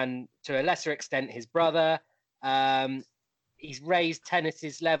and, to a lesser extent, his brother. He's raised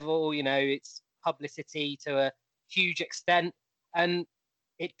tennis's level, you know, it's publicity to a huge extent, and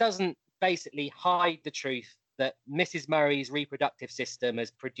it doesn't basically hide the truth that Mrs. Murray's reproductive system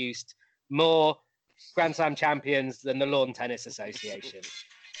has produced more Grand Slam champions than the Lawn Tennis Association.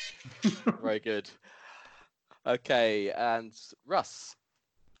 Very good. Okay, and Russ.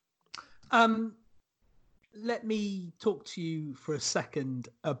 Let me talk to you for a second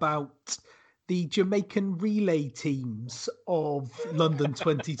about the Jamaican relay teams of London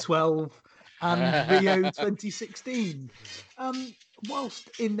 2012 and Rio 2016. Whilst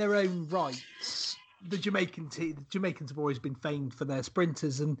in their own rights, the Jamaicans have always been famed for their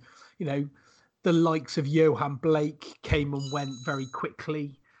sprinters, and you know, the likes of Johan Blake came and went very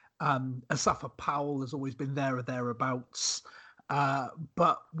quickly. Asafa Powell has always been there or thereabouts,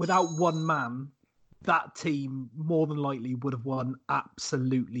 but without one man, that team more than likely would have won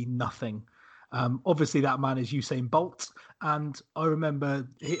absolutely nothing. Obviously, that man is Usain Bolt, and I remember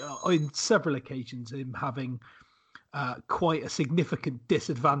on several occasions him having quite a significant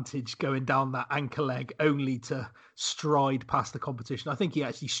disadvantage going down that anchor leg, only to stride past the competition. I think he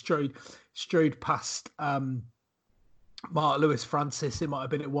actually strode past Mark Lewis Francis. It might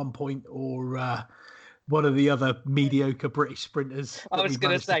have been at one point, or one of the other mediocre British sprinters. I was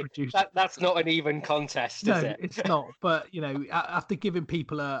going to say that's not an even contest, is it? No, it's not. But you know, after giving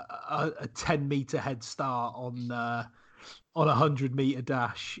people a 10-meter head start on a 100-meter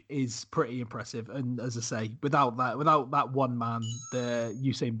dash is pretty impressive. And as I say, without that one man, the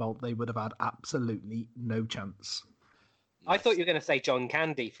Usain Bolt, they would have had absolutely no chance. I thought you were going to say John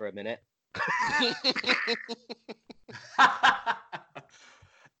Candy for a minute.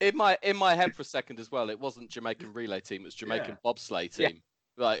 In my head for a second as well, it wasn't Jamaican relay team; it was Jamaican bobsleigh team.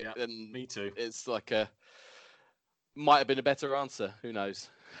 Yeah. Like, and me too. It's like might have been a better answer. Who knows?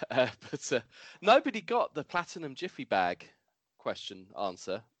 But nobody got the platinum jiffy bag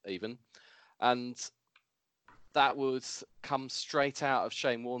answer even, and that would come straight out of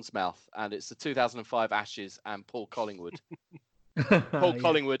Shane Warne's mouth, and it's the 2005 Ashes and Paul Collingwood. Paul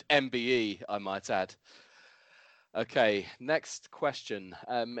Collingwood MBE, I might add. Okay, next question.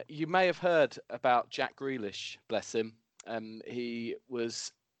 You may have heard about Jack Grealish, bless him. He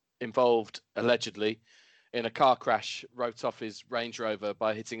was involved, allegedly, in a car crash, wrote off his Range Rover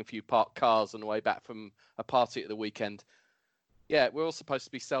by hitting a few parked cars on the way back from a party at the weekend. Yeah, we're all supposed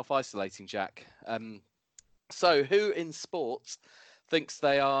to be self-isolating, Jack. So who in sports thinks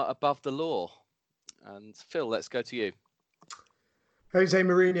they are above the law? And Phil, let's go to you. Jose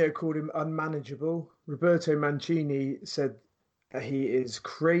Mourinho called him unmanageable. Roberto Mancini said he is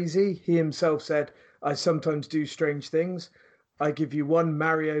crazy. He himself said, I sometimes do strange things. I give you one,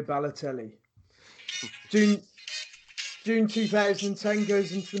 Mario Balotelli. June 2010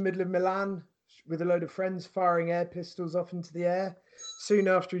 goes into the middle of Milan with a load of friends firing air pistols off into the air. Soon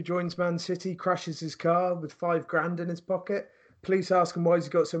after he joins Man City, crashes his car with $5,000 in his pocket. Police ask him why he's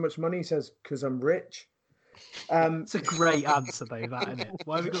got so much money. He says, because I'm rich. It's a great answer, though, that, isn't it?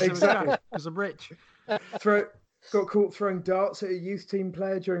 Why have we got so much cash? Because I'm rich. Got caught throwing darts at a youth team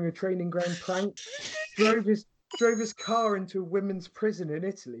player during a training ground prank. Drove his car into a women's prison in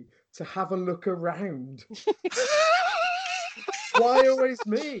Italy to have a look around. Why always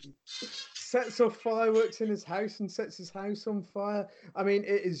me? Sets off fireworks in his house and sets his house on fire. I mean,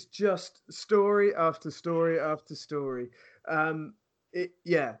 it is just story after story after story.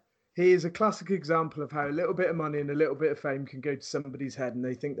 He is a classic example of how a little bit of money and a little bit of fame can go to somebody's head and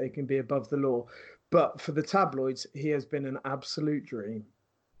they think they can be above the law. But for the tabloids, he has been an absolute dream.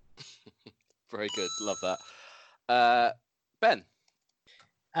 Very good. Love that.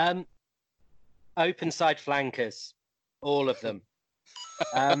 Ben? Open side flankers. All of them.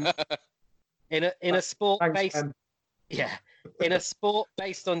 In a sport based... Yeah. In a sport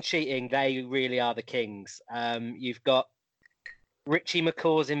based on cheating, they really are the kings. You've got Richie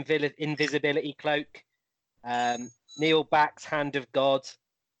McCaw's invisibility cloak, Neil Back's hand of God,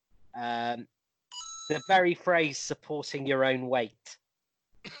 the very phrase supporting your own weight.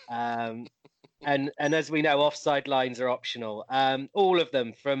 And as we know, offside lines are optional. All of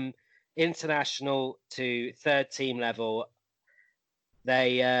them, from international to third team level,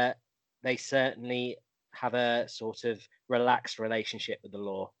 they they certainly have a sort of relaxed relationship with the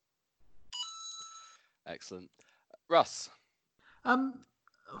law. Excellent. Russ?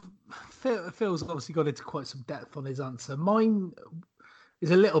 Phil's obviously got into quite some depth on his answer. Mine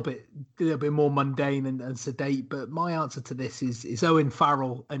is a little bit more mundane and sedate, but my answer to this is Owen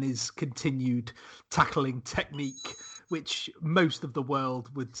Farrell and his continued tackling technique, which most of the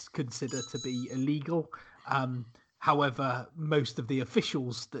world would consider to be illegal. However, most of the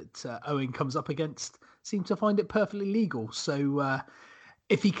officials that Owen comes up against seem to find it perfectly legal. So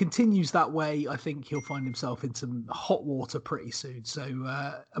if he continues that way, I think he'll find himself in some hot water pretty soon.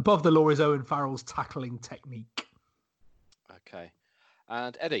 So above the law is Owen Farrell's tackling technique. Okay.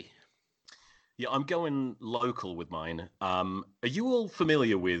 And Eddie? Yeah, I'm going local with mine. Are you all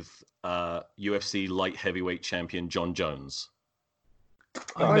familiar with UFC light heavyweight champion John Jones?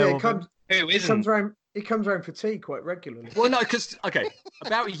 He comes around for tea quite regularly. Well, no, because,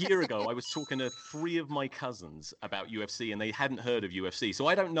 about a year ago, I was talking to 3 of my cousins about UFC, and they hadn't heard of UFC. So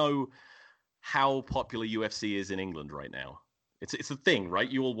I don't know how popular UFC is in England right now. It's a thing, right?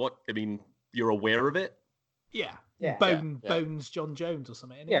 You all you're aware of it? Yeah. Yeah. Bones John Jones or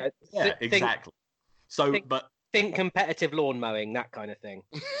something. Yeah, Exactly. Think competitive lawn mowing, that kind of thing.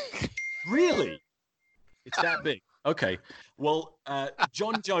 Really? It's that big. Okay. Well,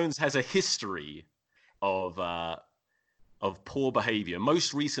 John Jones has a history of poor behavior.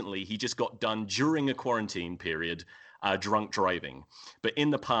 Most recently, he just got done during a quarantine period, drunk driving. But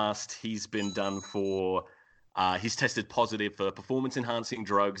in the past, he's been done for, he's tested positive for performance-enhancing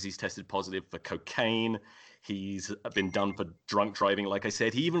drugs. He's tested positive for cocaine. He's been done for drunk driving, like I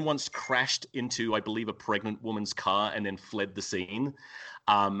said. He even once crashed into, I believe, a pregnant woman's car and then fled the scene.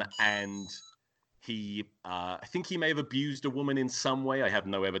 And he, I think he may have abused a woman in some way. I have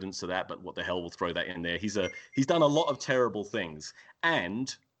no evidence of that, but what the hell, we'll throw that in there. He's done a lot of terrible things.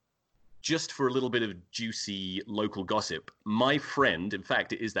 And just for a little bit of juicy local gossip, my friend, in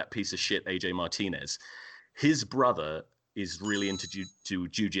fact, it is that piece of shit, AJ Martinez, his brother is really into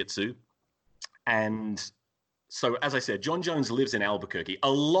jiu-jitsu. And so, as I said, John Jones lives in Albuquerque. A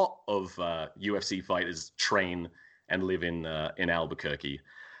lot of UFC fighters train and live in Albuquerque.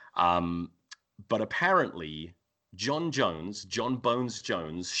 But apparently, John Bones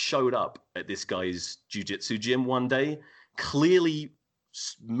Jones, showed up at this guy's jiu-jitsu gym one day, clearly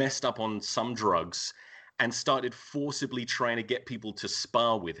messed up on some drugs, and started forcibly trying to get people to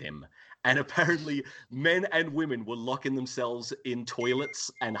spar with him. And apparently, men and women were locking themselves in toilets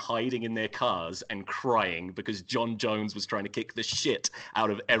and hiding in their cars and crying because John Jones was trying to kick the shit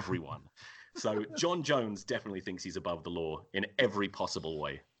out of everyone. So John Jones definitely thinks he's above the law in every possible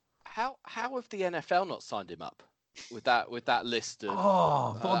way. How have the NFL not signed him up with that list of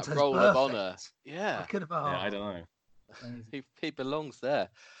Vontaze roll perfect. of honor? Yeah, I don't know. he belongs there.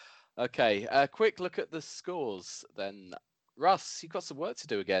 Okay, a quick look at the scores then. Russ, you've got some work to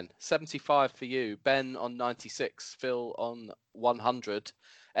do again. 75 for you. Ben on 96. Phil on 100.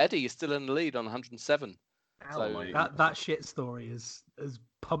 Eddie, you're still in the lead on 107. So that shit story is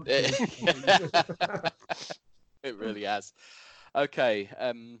pumped. It really has. Okay.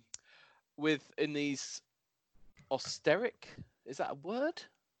 In these austeric, is that a word?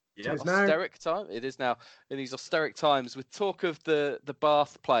 Yeah. Austeric time. It is now. In these austeric times, with talk of the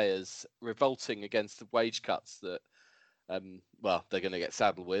Bath players revolting against the wage cuts that they're going to get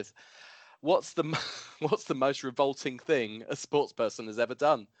saddled with. What's the most revolting thing a sports person has ever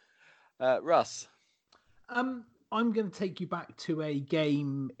done? Russ? I'm going to take you back to a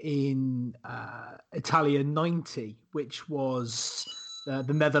game in Italia 90, which was the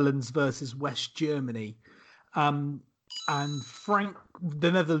Netherlands versus West Germany. And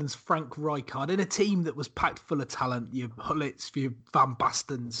the Netherlands' Frank Rijkaard, in a team that was packed full of talent, your Hullets, your Van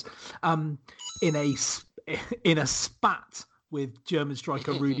Bastens, in a spat with German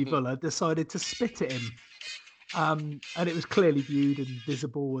striker Rudi Völler, decided to spit at him. And it was clearly viewed and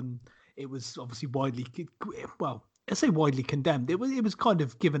visible, and it was obviously widely condemned. It was kind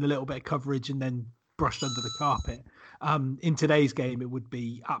of given a little bit of coverage and then brushed under the carpet. In today's game, it would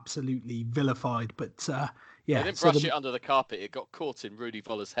be absolutely vilified, but yeah. They didn't brush it under the carpet. It got caught in Rudi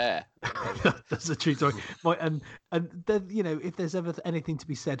Voller's hair. That's a true story. And then, if there's ever anything to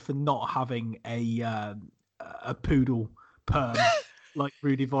be said for not having a poodle perm like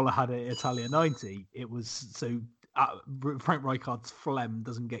Rudi Voller had at Italia 90, it was so Frank Rijkaard's phlegm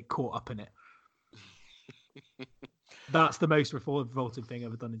doesn't get caught up in it. That's the most revolting thing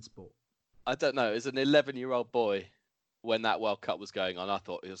ever done in sport. I don't know. As an 11-year-old boy, when that World Cup was going on, I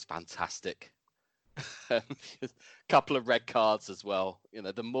thought it was fantastic. A couple of red cards as well.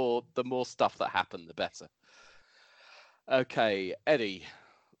 The more stuff that happened, the better. Okay, Eddie,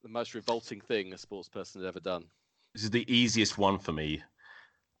 the most revolting thing a sports person has ever done. This is the easiest one for me.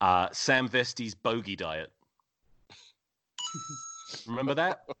 Sam Vesti's bogey diet. Remember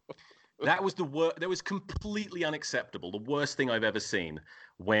that? That was the worst. That was completely unacceptable. The worst thing I've ever seen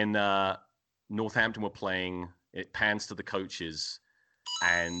when Northampton were playing. It pans to the coaches,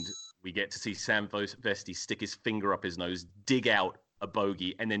 and we get to see Sam Vesti stick his finger up his nose, dig out a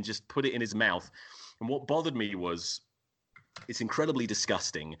bogey, and then just put it in his mouth. And what bothered me was, it's incredibly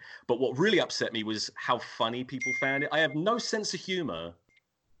disgusting. But what really upset me was how funny people found it. I have no sense of humor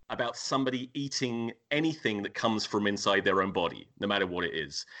about somebody eating anything that comes from inside their own body, no matter what it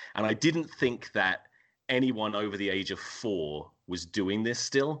is. And I didn't think that anyone over the age of 4 was doing this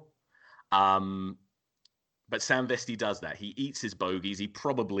still. But Sam Vesti does that. He eats his bogeys. He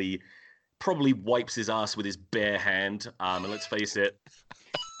probably wipes his ass with his bare hand. And let's face it,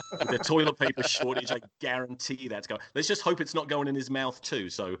 with the toilet paper shortage, I guarantee that's going. Let's just hope it's not going in his mouth too.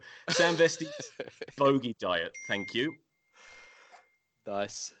 So Sam Vesti's bogey diet. Thank you.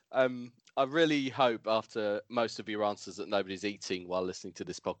 Nice. I really hope after most of your answers that nobody's eating while listening to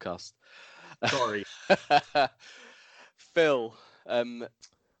this podcast. Sorry. Phil.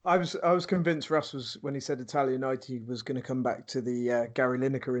 I was convinced Russ was, when he said Italian IT, was going to come back to the Gary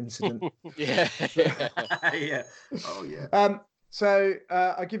Lineker incident. Yeah. Yeah. Oh yeah. So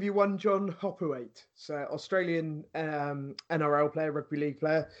I give you one John Hopperwaite, so Australian NRL player, rugby league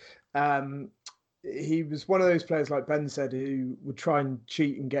player. He was one of those players, like Ben said, who would try and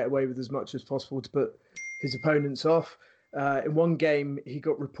cheat and get away with as much as possible to put his opponents off. In one game, he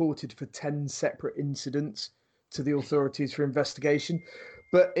got reported for 10 separate incidents to the authorities for investigation.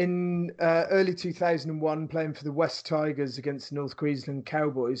 But in early 2001, playing for the West Tigers against the North Queensland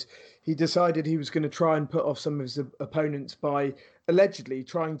Cowboys, he decided he was going to try and put off some of his opponents by allegedly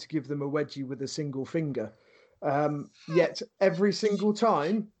trying to give them a wedgie with a single finger. Yet every single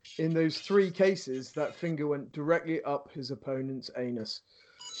time in those 3 cases, that finger went directly up his opponent's anus.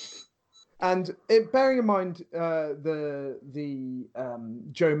 And bearing in mind the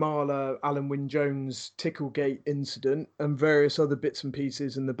Joe Marler, Alan Wynne-Jones Ticklegate incident and various other bits and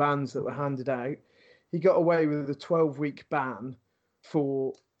pieces and the bans that were handed out, he got away with a 12-week ban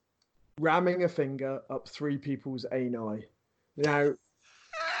for ramming a finger up 3 people's ani. Now,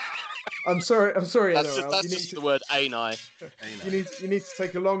 I'm sorry. That's NRL. just the word ani. You need to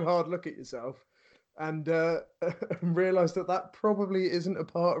take a long, hard look at yourself and realise that probably isn't a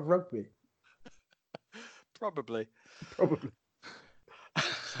part of rugby. Probably. Probably.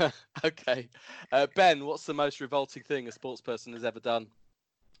 Okay. Ben, what's the most revolting thing a sports person has ever done?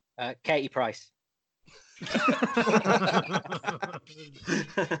 Katie Price.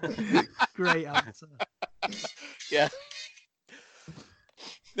 Great answer. Yeah.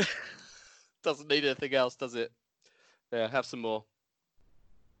 Doesn't need anything else, does it? Yeah, have some more.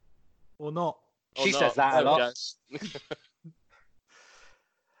 Or not. She says that a lot.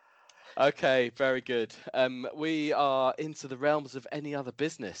 Okay, very good. We are into the realms of any other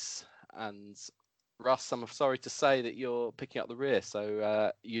business. And Russ, I'm sorry to say that you're picking up the rear,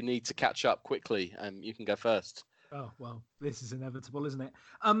 so you need to catch up quickly, and you can go first. Oh, well, this is inevitable, isn't it?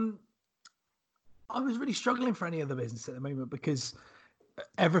 I was really struggling for any other business at the moment because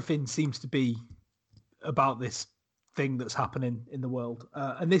everything seems to be about this thing that's happening in the world.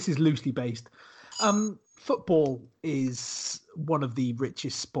 And this is loosely based. Football is one of the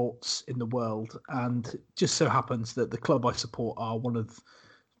richest sports in the world, and just so happens that the club I support are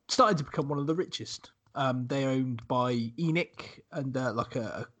started to become one of the richest. They're owned by ENIC and like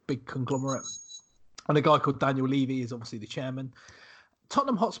a big conglomerate, and a guy called Daniel Levy is obviously the chairman.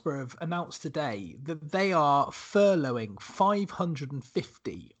 Tottenham Hotspur have announced today that they are furloughing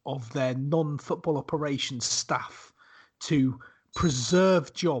 550 of their non-football operations staff to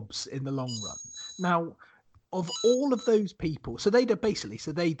preserve jobs in the long run. Now, of all of those people, so they don't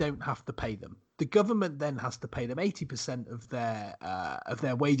have to pay them. The government then has to pay them 80% of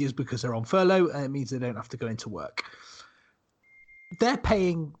their wages because they're on furlough, and it means they don't have to go into work. They're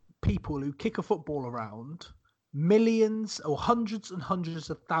paying people who kick a football around millions or hundreds and hundreds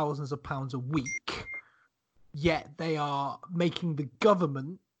of thousands of pounds a week, yet they are making the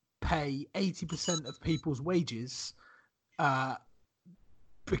government pay 80% of people's wages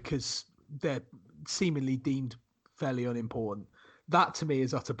because they're seemingly deemed fairly unimportant. That to me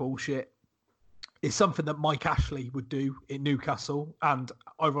is utter bullshit. It's something that Mike Ashley would do in Newcastle and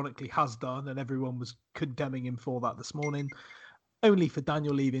ironically has done, and everyone was condemning him for that this morning. Only for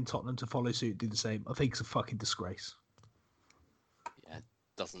Daniel Levy in Tottenham to follow suit, do the same. I think it's a fucking disgrace. Yeah,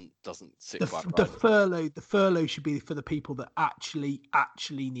 doesn't sit The, quite the right. furlough should be for the people that actually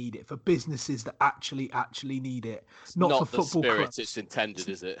need it, for businesses that actually need it, not for the football spirit clubs. it's intended,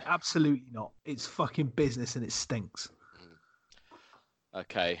 is it? Absolutely not. It's fucking business and it stinks.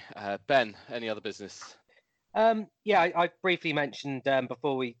 Okay, Ben, any other business? I briefly mentioned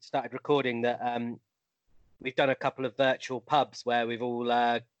before we started recording that we've done a couple of virtual pubs where we've all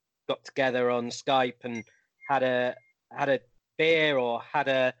got together on Skype and had a beer or had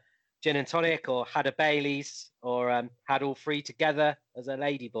a gin and tonic or had a Baileys or had all three together as a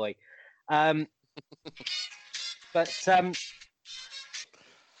ladyboy.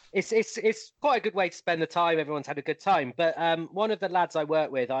 It's quite a good way to spend the time. Everyone's had a good time. But one of the lads I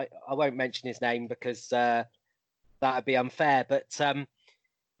work with, I won't mention his name because that would be unfair. But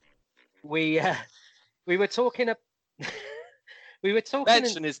we were talking. We were talking.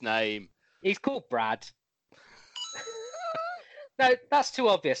 Mention his name. He's called Brad. No, that's too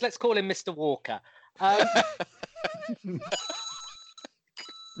obvious. Let's call him Mr. Walker.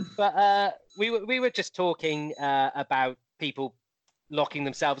 But we were just talking about people locking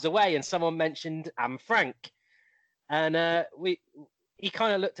themselves away, and someone mentioned Anne Frank, and he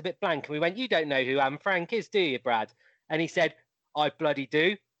kind of looked a bit blank, and we went, "You don't know who Anne Frank is, do you, Brad?" And he said, "I bloody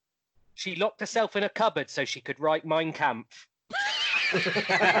do. She locked herself in a cupboard so she could write Mein Kampf."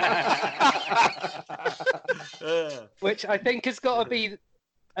 Which I think has got to be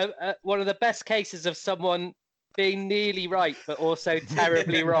one of the best cases of someone being nearly right but also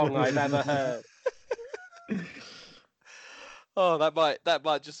terribly wrong I've ever heard. Oh, that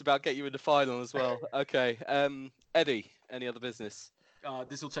might just about get you in the final as well. Okay, Eddie, any other business?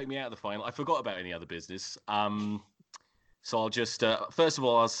 This will take me out of the final. I forgot about any other business. So I'll just first of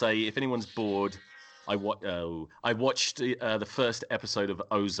all I'll say if anyone's bored, I watched the first episode of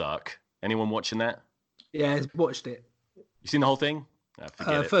Ozark. Anyone watching that? Yeah, I watched it. You seen the whole thing?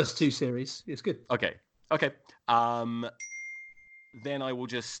 First two series. It's good. Okay. Then I will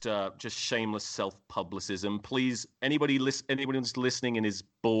just shameless self-publicism. Please, anybody who's listening and is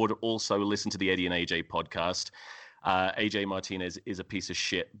bored, also listen to the Eddie and AJ podcast. AJ Martinez is a piece of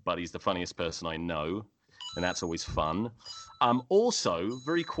shit, but he's the funniest person I know, and that's always fun. Also,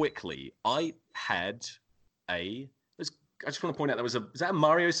 very quickly, I just want to point out is that a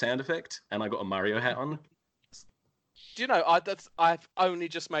Mario sound effect? And I got a Mario hat on. Do you know I've only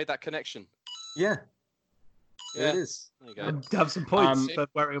just made that connection? Yeah. There it is. There you go. To have some points for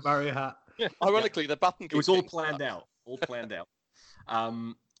wearing a Mario hat. Ironically, the button. It was all planned out.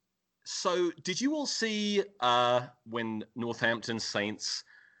 So, did you all see when Northampton Saints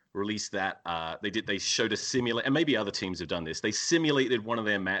released that? They showed a simulate, and maybe other teams have done this. They simulated one of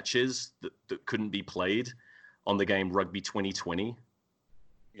their matches that couldn't be played on the game Rugby 2020.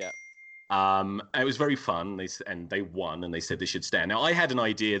 Yeah. It was very fun. They won, and they said they should stand. Now, I had an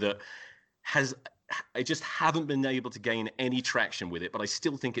idea that I just haven't been able to gain any traction with it, but I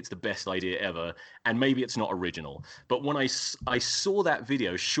still think it's the best idea ever. And maybe it's not original. But when I saw that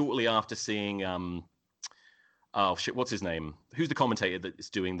video shortly after seeing, what's his name? Who's the commentator that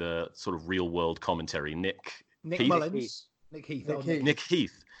is doing the sort of real world commentary? Nick Heath? Mullins. Nick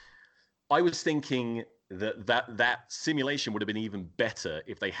Heath. I was thinking that simulation would have been even better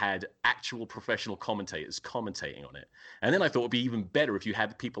if they had actual professional commentators commentating on it. And then I thought it'd be even better if you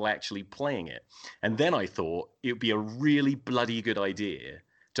had people actually playing it. And then I thought it would be a really bloody good idea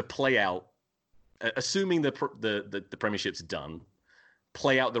to play out, assuming the Premiership's done,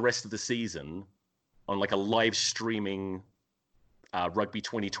 play out the rest of the season on like a live streaming Rugby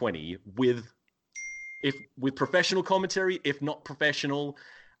 2020 with professional commentary, if not professional.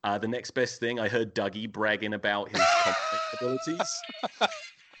 The next best thing, I heard Dougie bragging about his abilities.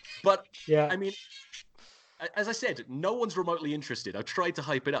 But, yeah, I mean, as I said, no one's remotely interested. I've tried to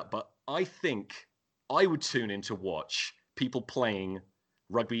hype it up, but I think I would tune in to watch people playing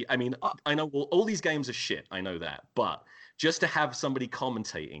rugby. I mean, I know all these games are shit. I know that. But just to have somebody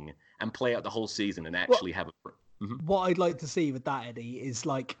commentating and play out the whole season and actually have a... Mm-hmm. What I'd like to see with that, Eddie, is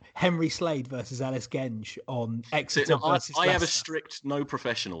like Henry Slade versus Ellis Genge on Exeter versus I have a Leicester. strict no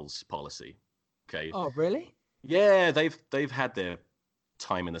professionals policy. Okay. Oh, really? Yeah, they've had their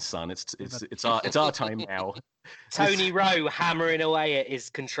time in the sun. It's our time now. Tony Rowe hammering away at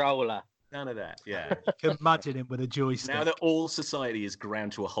his controller. None of that. Yeah. You can imagine him with a joystick. Now that all society is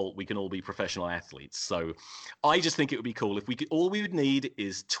ground to a halt, we can all be professional athletes. So, I just think it would be cool if we could. All we would need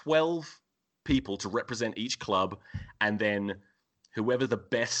is 12 people to represent each club, and then whoever the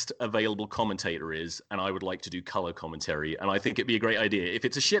best available commentator is, and I would like to do color commentary, and I think it'd be a great idea. If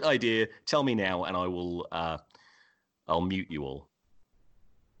it's a shit idea, tell me now, and I will I'll mute you all.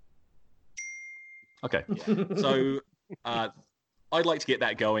 Okay. Yeah. So I'd like to get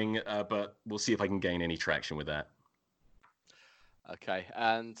that going, but we'll see if I can gain any traction with that. Okay,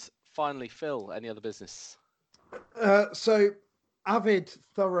 and finally, Phil, any other business? So, avid,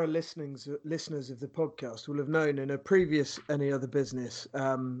 thorough listeners of the podcast will have known in a previous Any Other Business,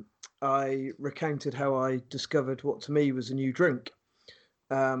 I recounted how I discovered what to me was a new drink.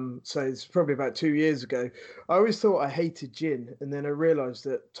 So it's probably about 2 years ago. I always thought I hated gin, and then I realised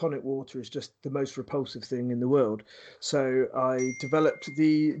that tonic water is just the most repulsive thing in the world. So I developed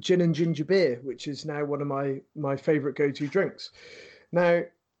the gin and ginger beer, which is now one of my favourite go-to drinks. Now,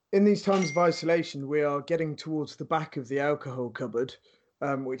 in these times of isolation, we are getting towards the back of the alcohol cupboard,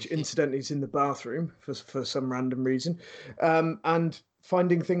 which incidentally is in the bathroom for some random reason, and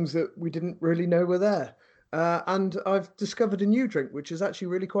finding things that we didn't really know were there. And I've discovered a new drink, which is actually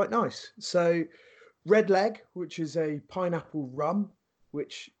really quite nice. So Red Leg, which is a pineapple rum,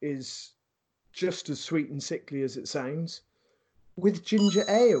 which is just as sweet and sickly as it sounds, with ginger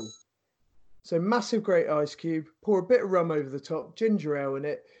ale. So massive great ice cube, pour a bit of rum over the top, ginger ale in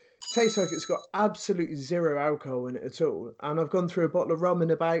it. Tastes like it's got absolutely zero alcohol in it at all. And I've gone through a bottle of rum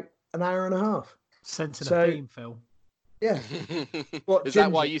in about an hour and a half. Sensing a theme, Phil. Yeah. Is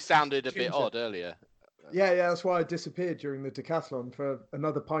that why you sounded a bit odd earlier? Yeah, that's why I disappeared during the decathlon for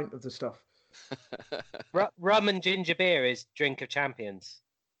another pint of the stuff. Rum and ginger beer is drink of champions.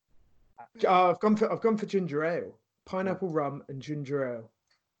 I've gone for ginger ale, pineapple rum and ginger ale.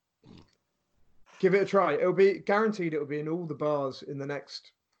 Give it a try. It'll be guaranteed. It'll be in all the bars in the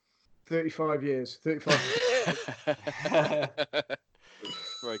next 35 years. 35.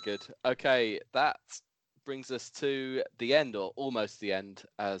 Very good. Okay, that brings us to the end, or almost the end,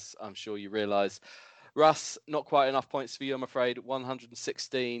 as I'm sure you realise. Russ, not quite enough points for you, I'm afraid.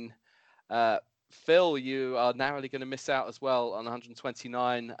 116. Phil, you are narrowly going to miss out as well on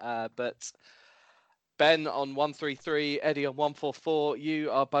 129. But Ben on 133, Eddie on 144. You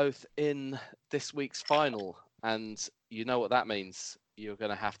are both in this week's final, and you know what that means. You're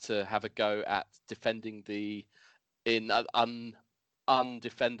going to have a go at defending the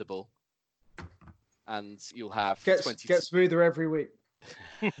undefendable, and you'll have get smoother every week.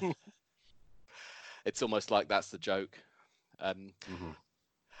 It's almost like that's the joke.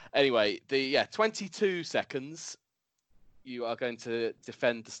 Anyway, 22 seconds. You are going to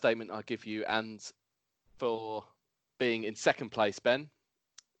defend the statement I give you, and for being in second place, Ben,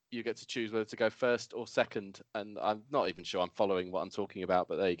 you get to choose whether to go first or second. And I'm not even sure I'm following what I'm talking about,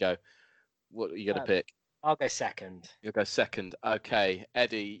 but there you go. What are you going to pick? I'll go second. You'll go second. Okay,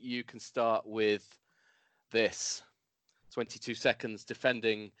 Eddie, you can start with this. 22 seconds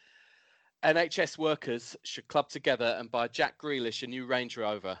defending. NHS workers should club together and buy Jack Grealish a new Range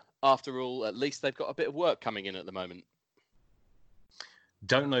Rover. After all, at least they've got a bit of work coming in at the moment.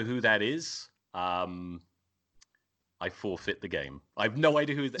 Don't know who that is. I forfeit the game. I have no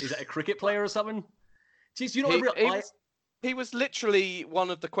idea who is that. A cricket player or something? Jeez, you know he was literally one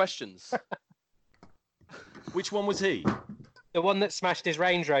of the questions. Which one was he? The one that smashed his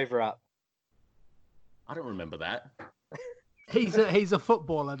Range Rover up. I don't remember that. He's a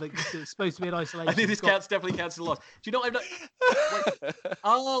footballer that's supposed to be in isolation. I think this definitely counts as a loss. Do you know what I've done?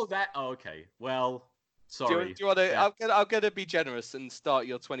 Oh, okay. Well, sorry. Do you want to? Yeah. I'm going to be generous and start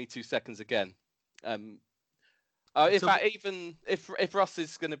your 22 seconds again. If Russ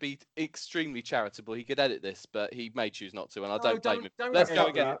is going to be extremely charitable, he could edit this, but he may choose not to, and I don't blame him. Let's go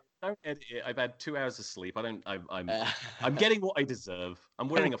again. Don't edit it. I've had 2 hours of sleep. I'm getting what I deserve. I'm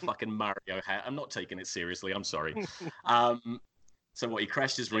wearing a fucking Mario hat. I'm not taking it seriously. I'm sorry. So what? He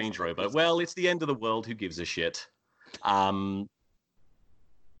crashed his Range Rover. Well, it's the end of the world. Who gives a shit? Did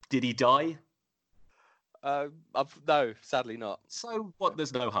he die? No, sadly not. So what?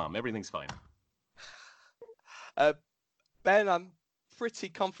 There's no harm. Everything's fine. Ben, I'm pretty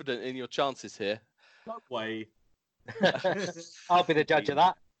confident in your chances here. No way. I'll be the judge of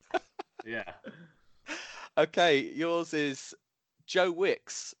that. Yeah. Okay, yours is Joe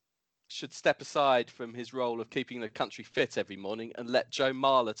Wicks should step aside from his role of keeping the country fit every morning and let Joe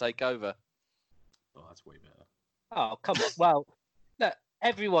Marler take over. Oh, that's way better. Oh, come on. Well, look,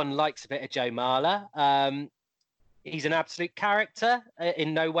 everyone likes a bit of Joe Marler. He's an absolute character,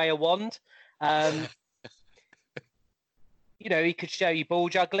 in no way a wand. He could show you ball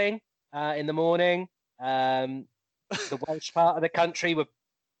juggling in the morning. The Welsh part of the country would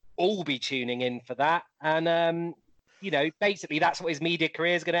all be tuning in for that. And, basically that's what his media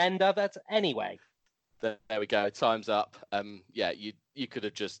career is going to end up at anyway. There we go. Time's up. You could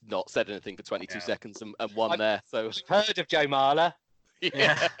have just not said anything for 22 seconds and won there. So I've heard of Joe Marler.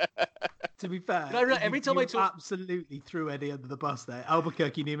 Yeah. To be fair, every time I talk, absolutely threw Eddie under the bus there.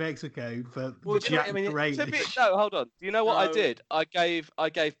 Albuquerque, New Mexico for Jack Grealish. No, hold on. Do you know what I did? I gave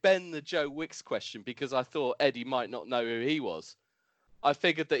Ben the Joe Wicks question because I thought Eddie might not know who he was. I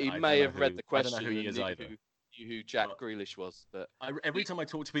figured that he may have read the question and knew who Jack Grealish was. But every time I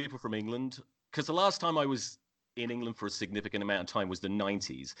talk to people from England, because the last time I was in England for a significant amount of time was the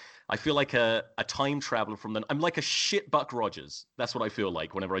 90s. I feel like a time traveler from I'm like a shit Buck Rogers. That's what I feel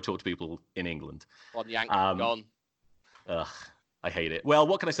like whenever I talk to people in England. On Yank, gone. I hate it. Well,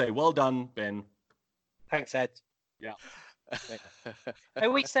 what can I say? Well done, Ben. Thanks, Ed. Yeah. Are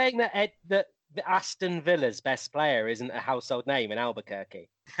we saying that that the Aston Villa's best player isn't a household name in Albuquerque?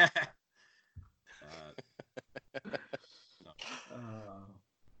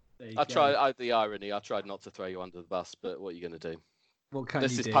 The irony. I tried not to throw you under the bus, but what are you going to do? What can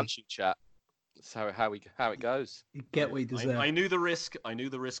this you is do? Punching Chat. That's how it goes. You get what you deserve. I knew the risk. I knew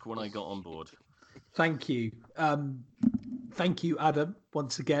the risk when I got on board. Thank you. Thank you, Adam,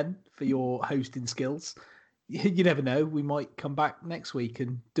 once again for your hosting skills. You never know. We might come back next week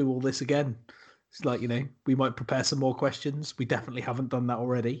and do all this again. It's like, we might prepare some more questions. We definitely haven't done that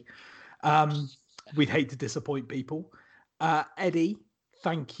already. We'd hate to disappoint people. Eddie,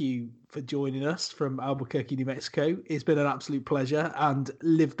 thank you for joining us from Albuquerque, New Mexico. It's been an absolute pleasure and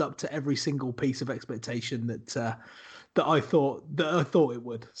lived up to every single piece of expectation that I thought it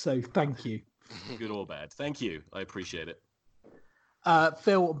would. So thank you. Good or bad. Thank you. I appreciate it.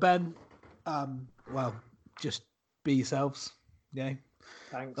 Phil, Ben, well, just be yourselves. Yeah.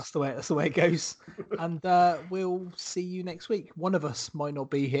 Thanks. That's the way it goes. And we'll see you next week. One of us might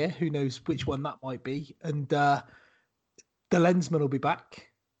not be here. Who knows which one that might be. And the Lensman will be back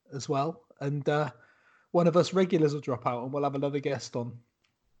as well. And one of us regulars will drop out and we'll have another guest on.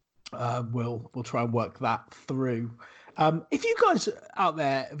 We'll try and work that through. If you guys out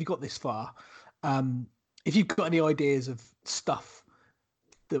there, have you got this far? If you've got any ideas of stuff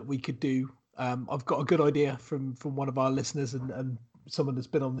that we could do, I've got a good idea from one of our listeners and someone that's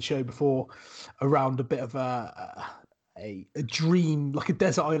been on the show before around a bit of a dream, like a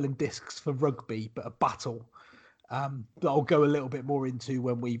Desert Island Discs for rugby, but a battle that I'll go a little bit more into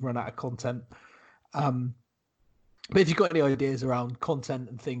when we run out of content. But if you've got any ideas around content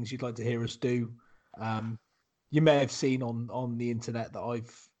and things you'd like to hear us do, you may have seen on the internet that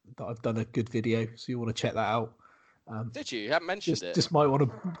I've done a good video, so you want to check that out. Did you? You haven't mentioned it. Just might want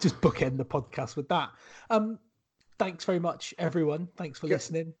to just bookend the podcast with that. Thanks very much, everyone. Thanks for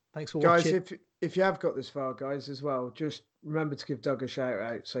listening. Thanks for watching. Guys, if you have got this far, guys, as well, just remember to give Doug a shout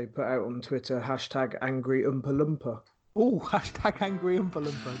out. So put out on Twitter, #AngryUmpalumpa. Oh,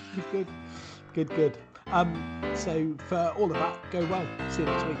 #AngryUmpalumpa. Good. So for all of that, go well. See you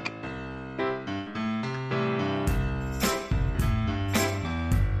next week.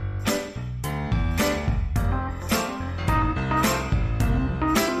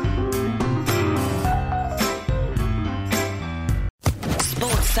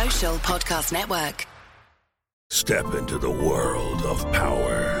 Social Podcast Network. Step into the world of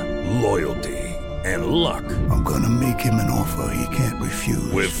power, loyalty, and luck. I'm gonna make him an offer he can't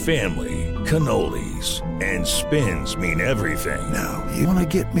refuse. With family, cannolis, and spins mean everything. Now, you wanna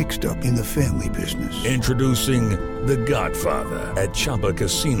get mixed up in the family business. Introducing The Godfather at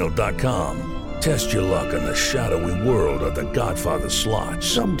ChumbaCasino.com. Test your luck in the shadowy world of The Godfather slot.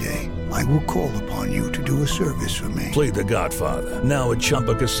 Someday, I will call upon you to do a service for me. Play The Godfather, now at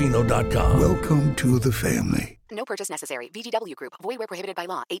ChumbaCasino.com. Welcome to the family. No purchase necessary. VGW Group. Void where prohibited by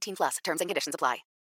law. 18+. Terms and conditions apply.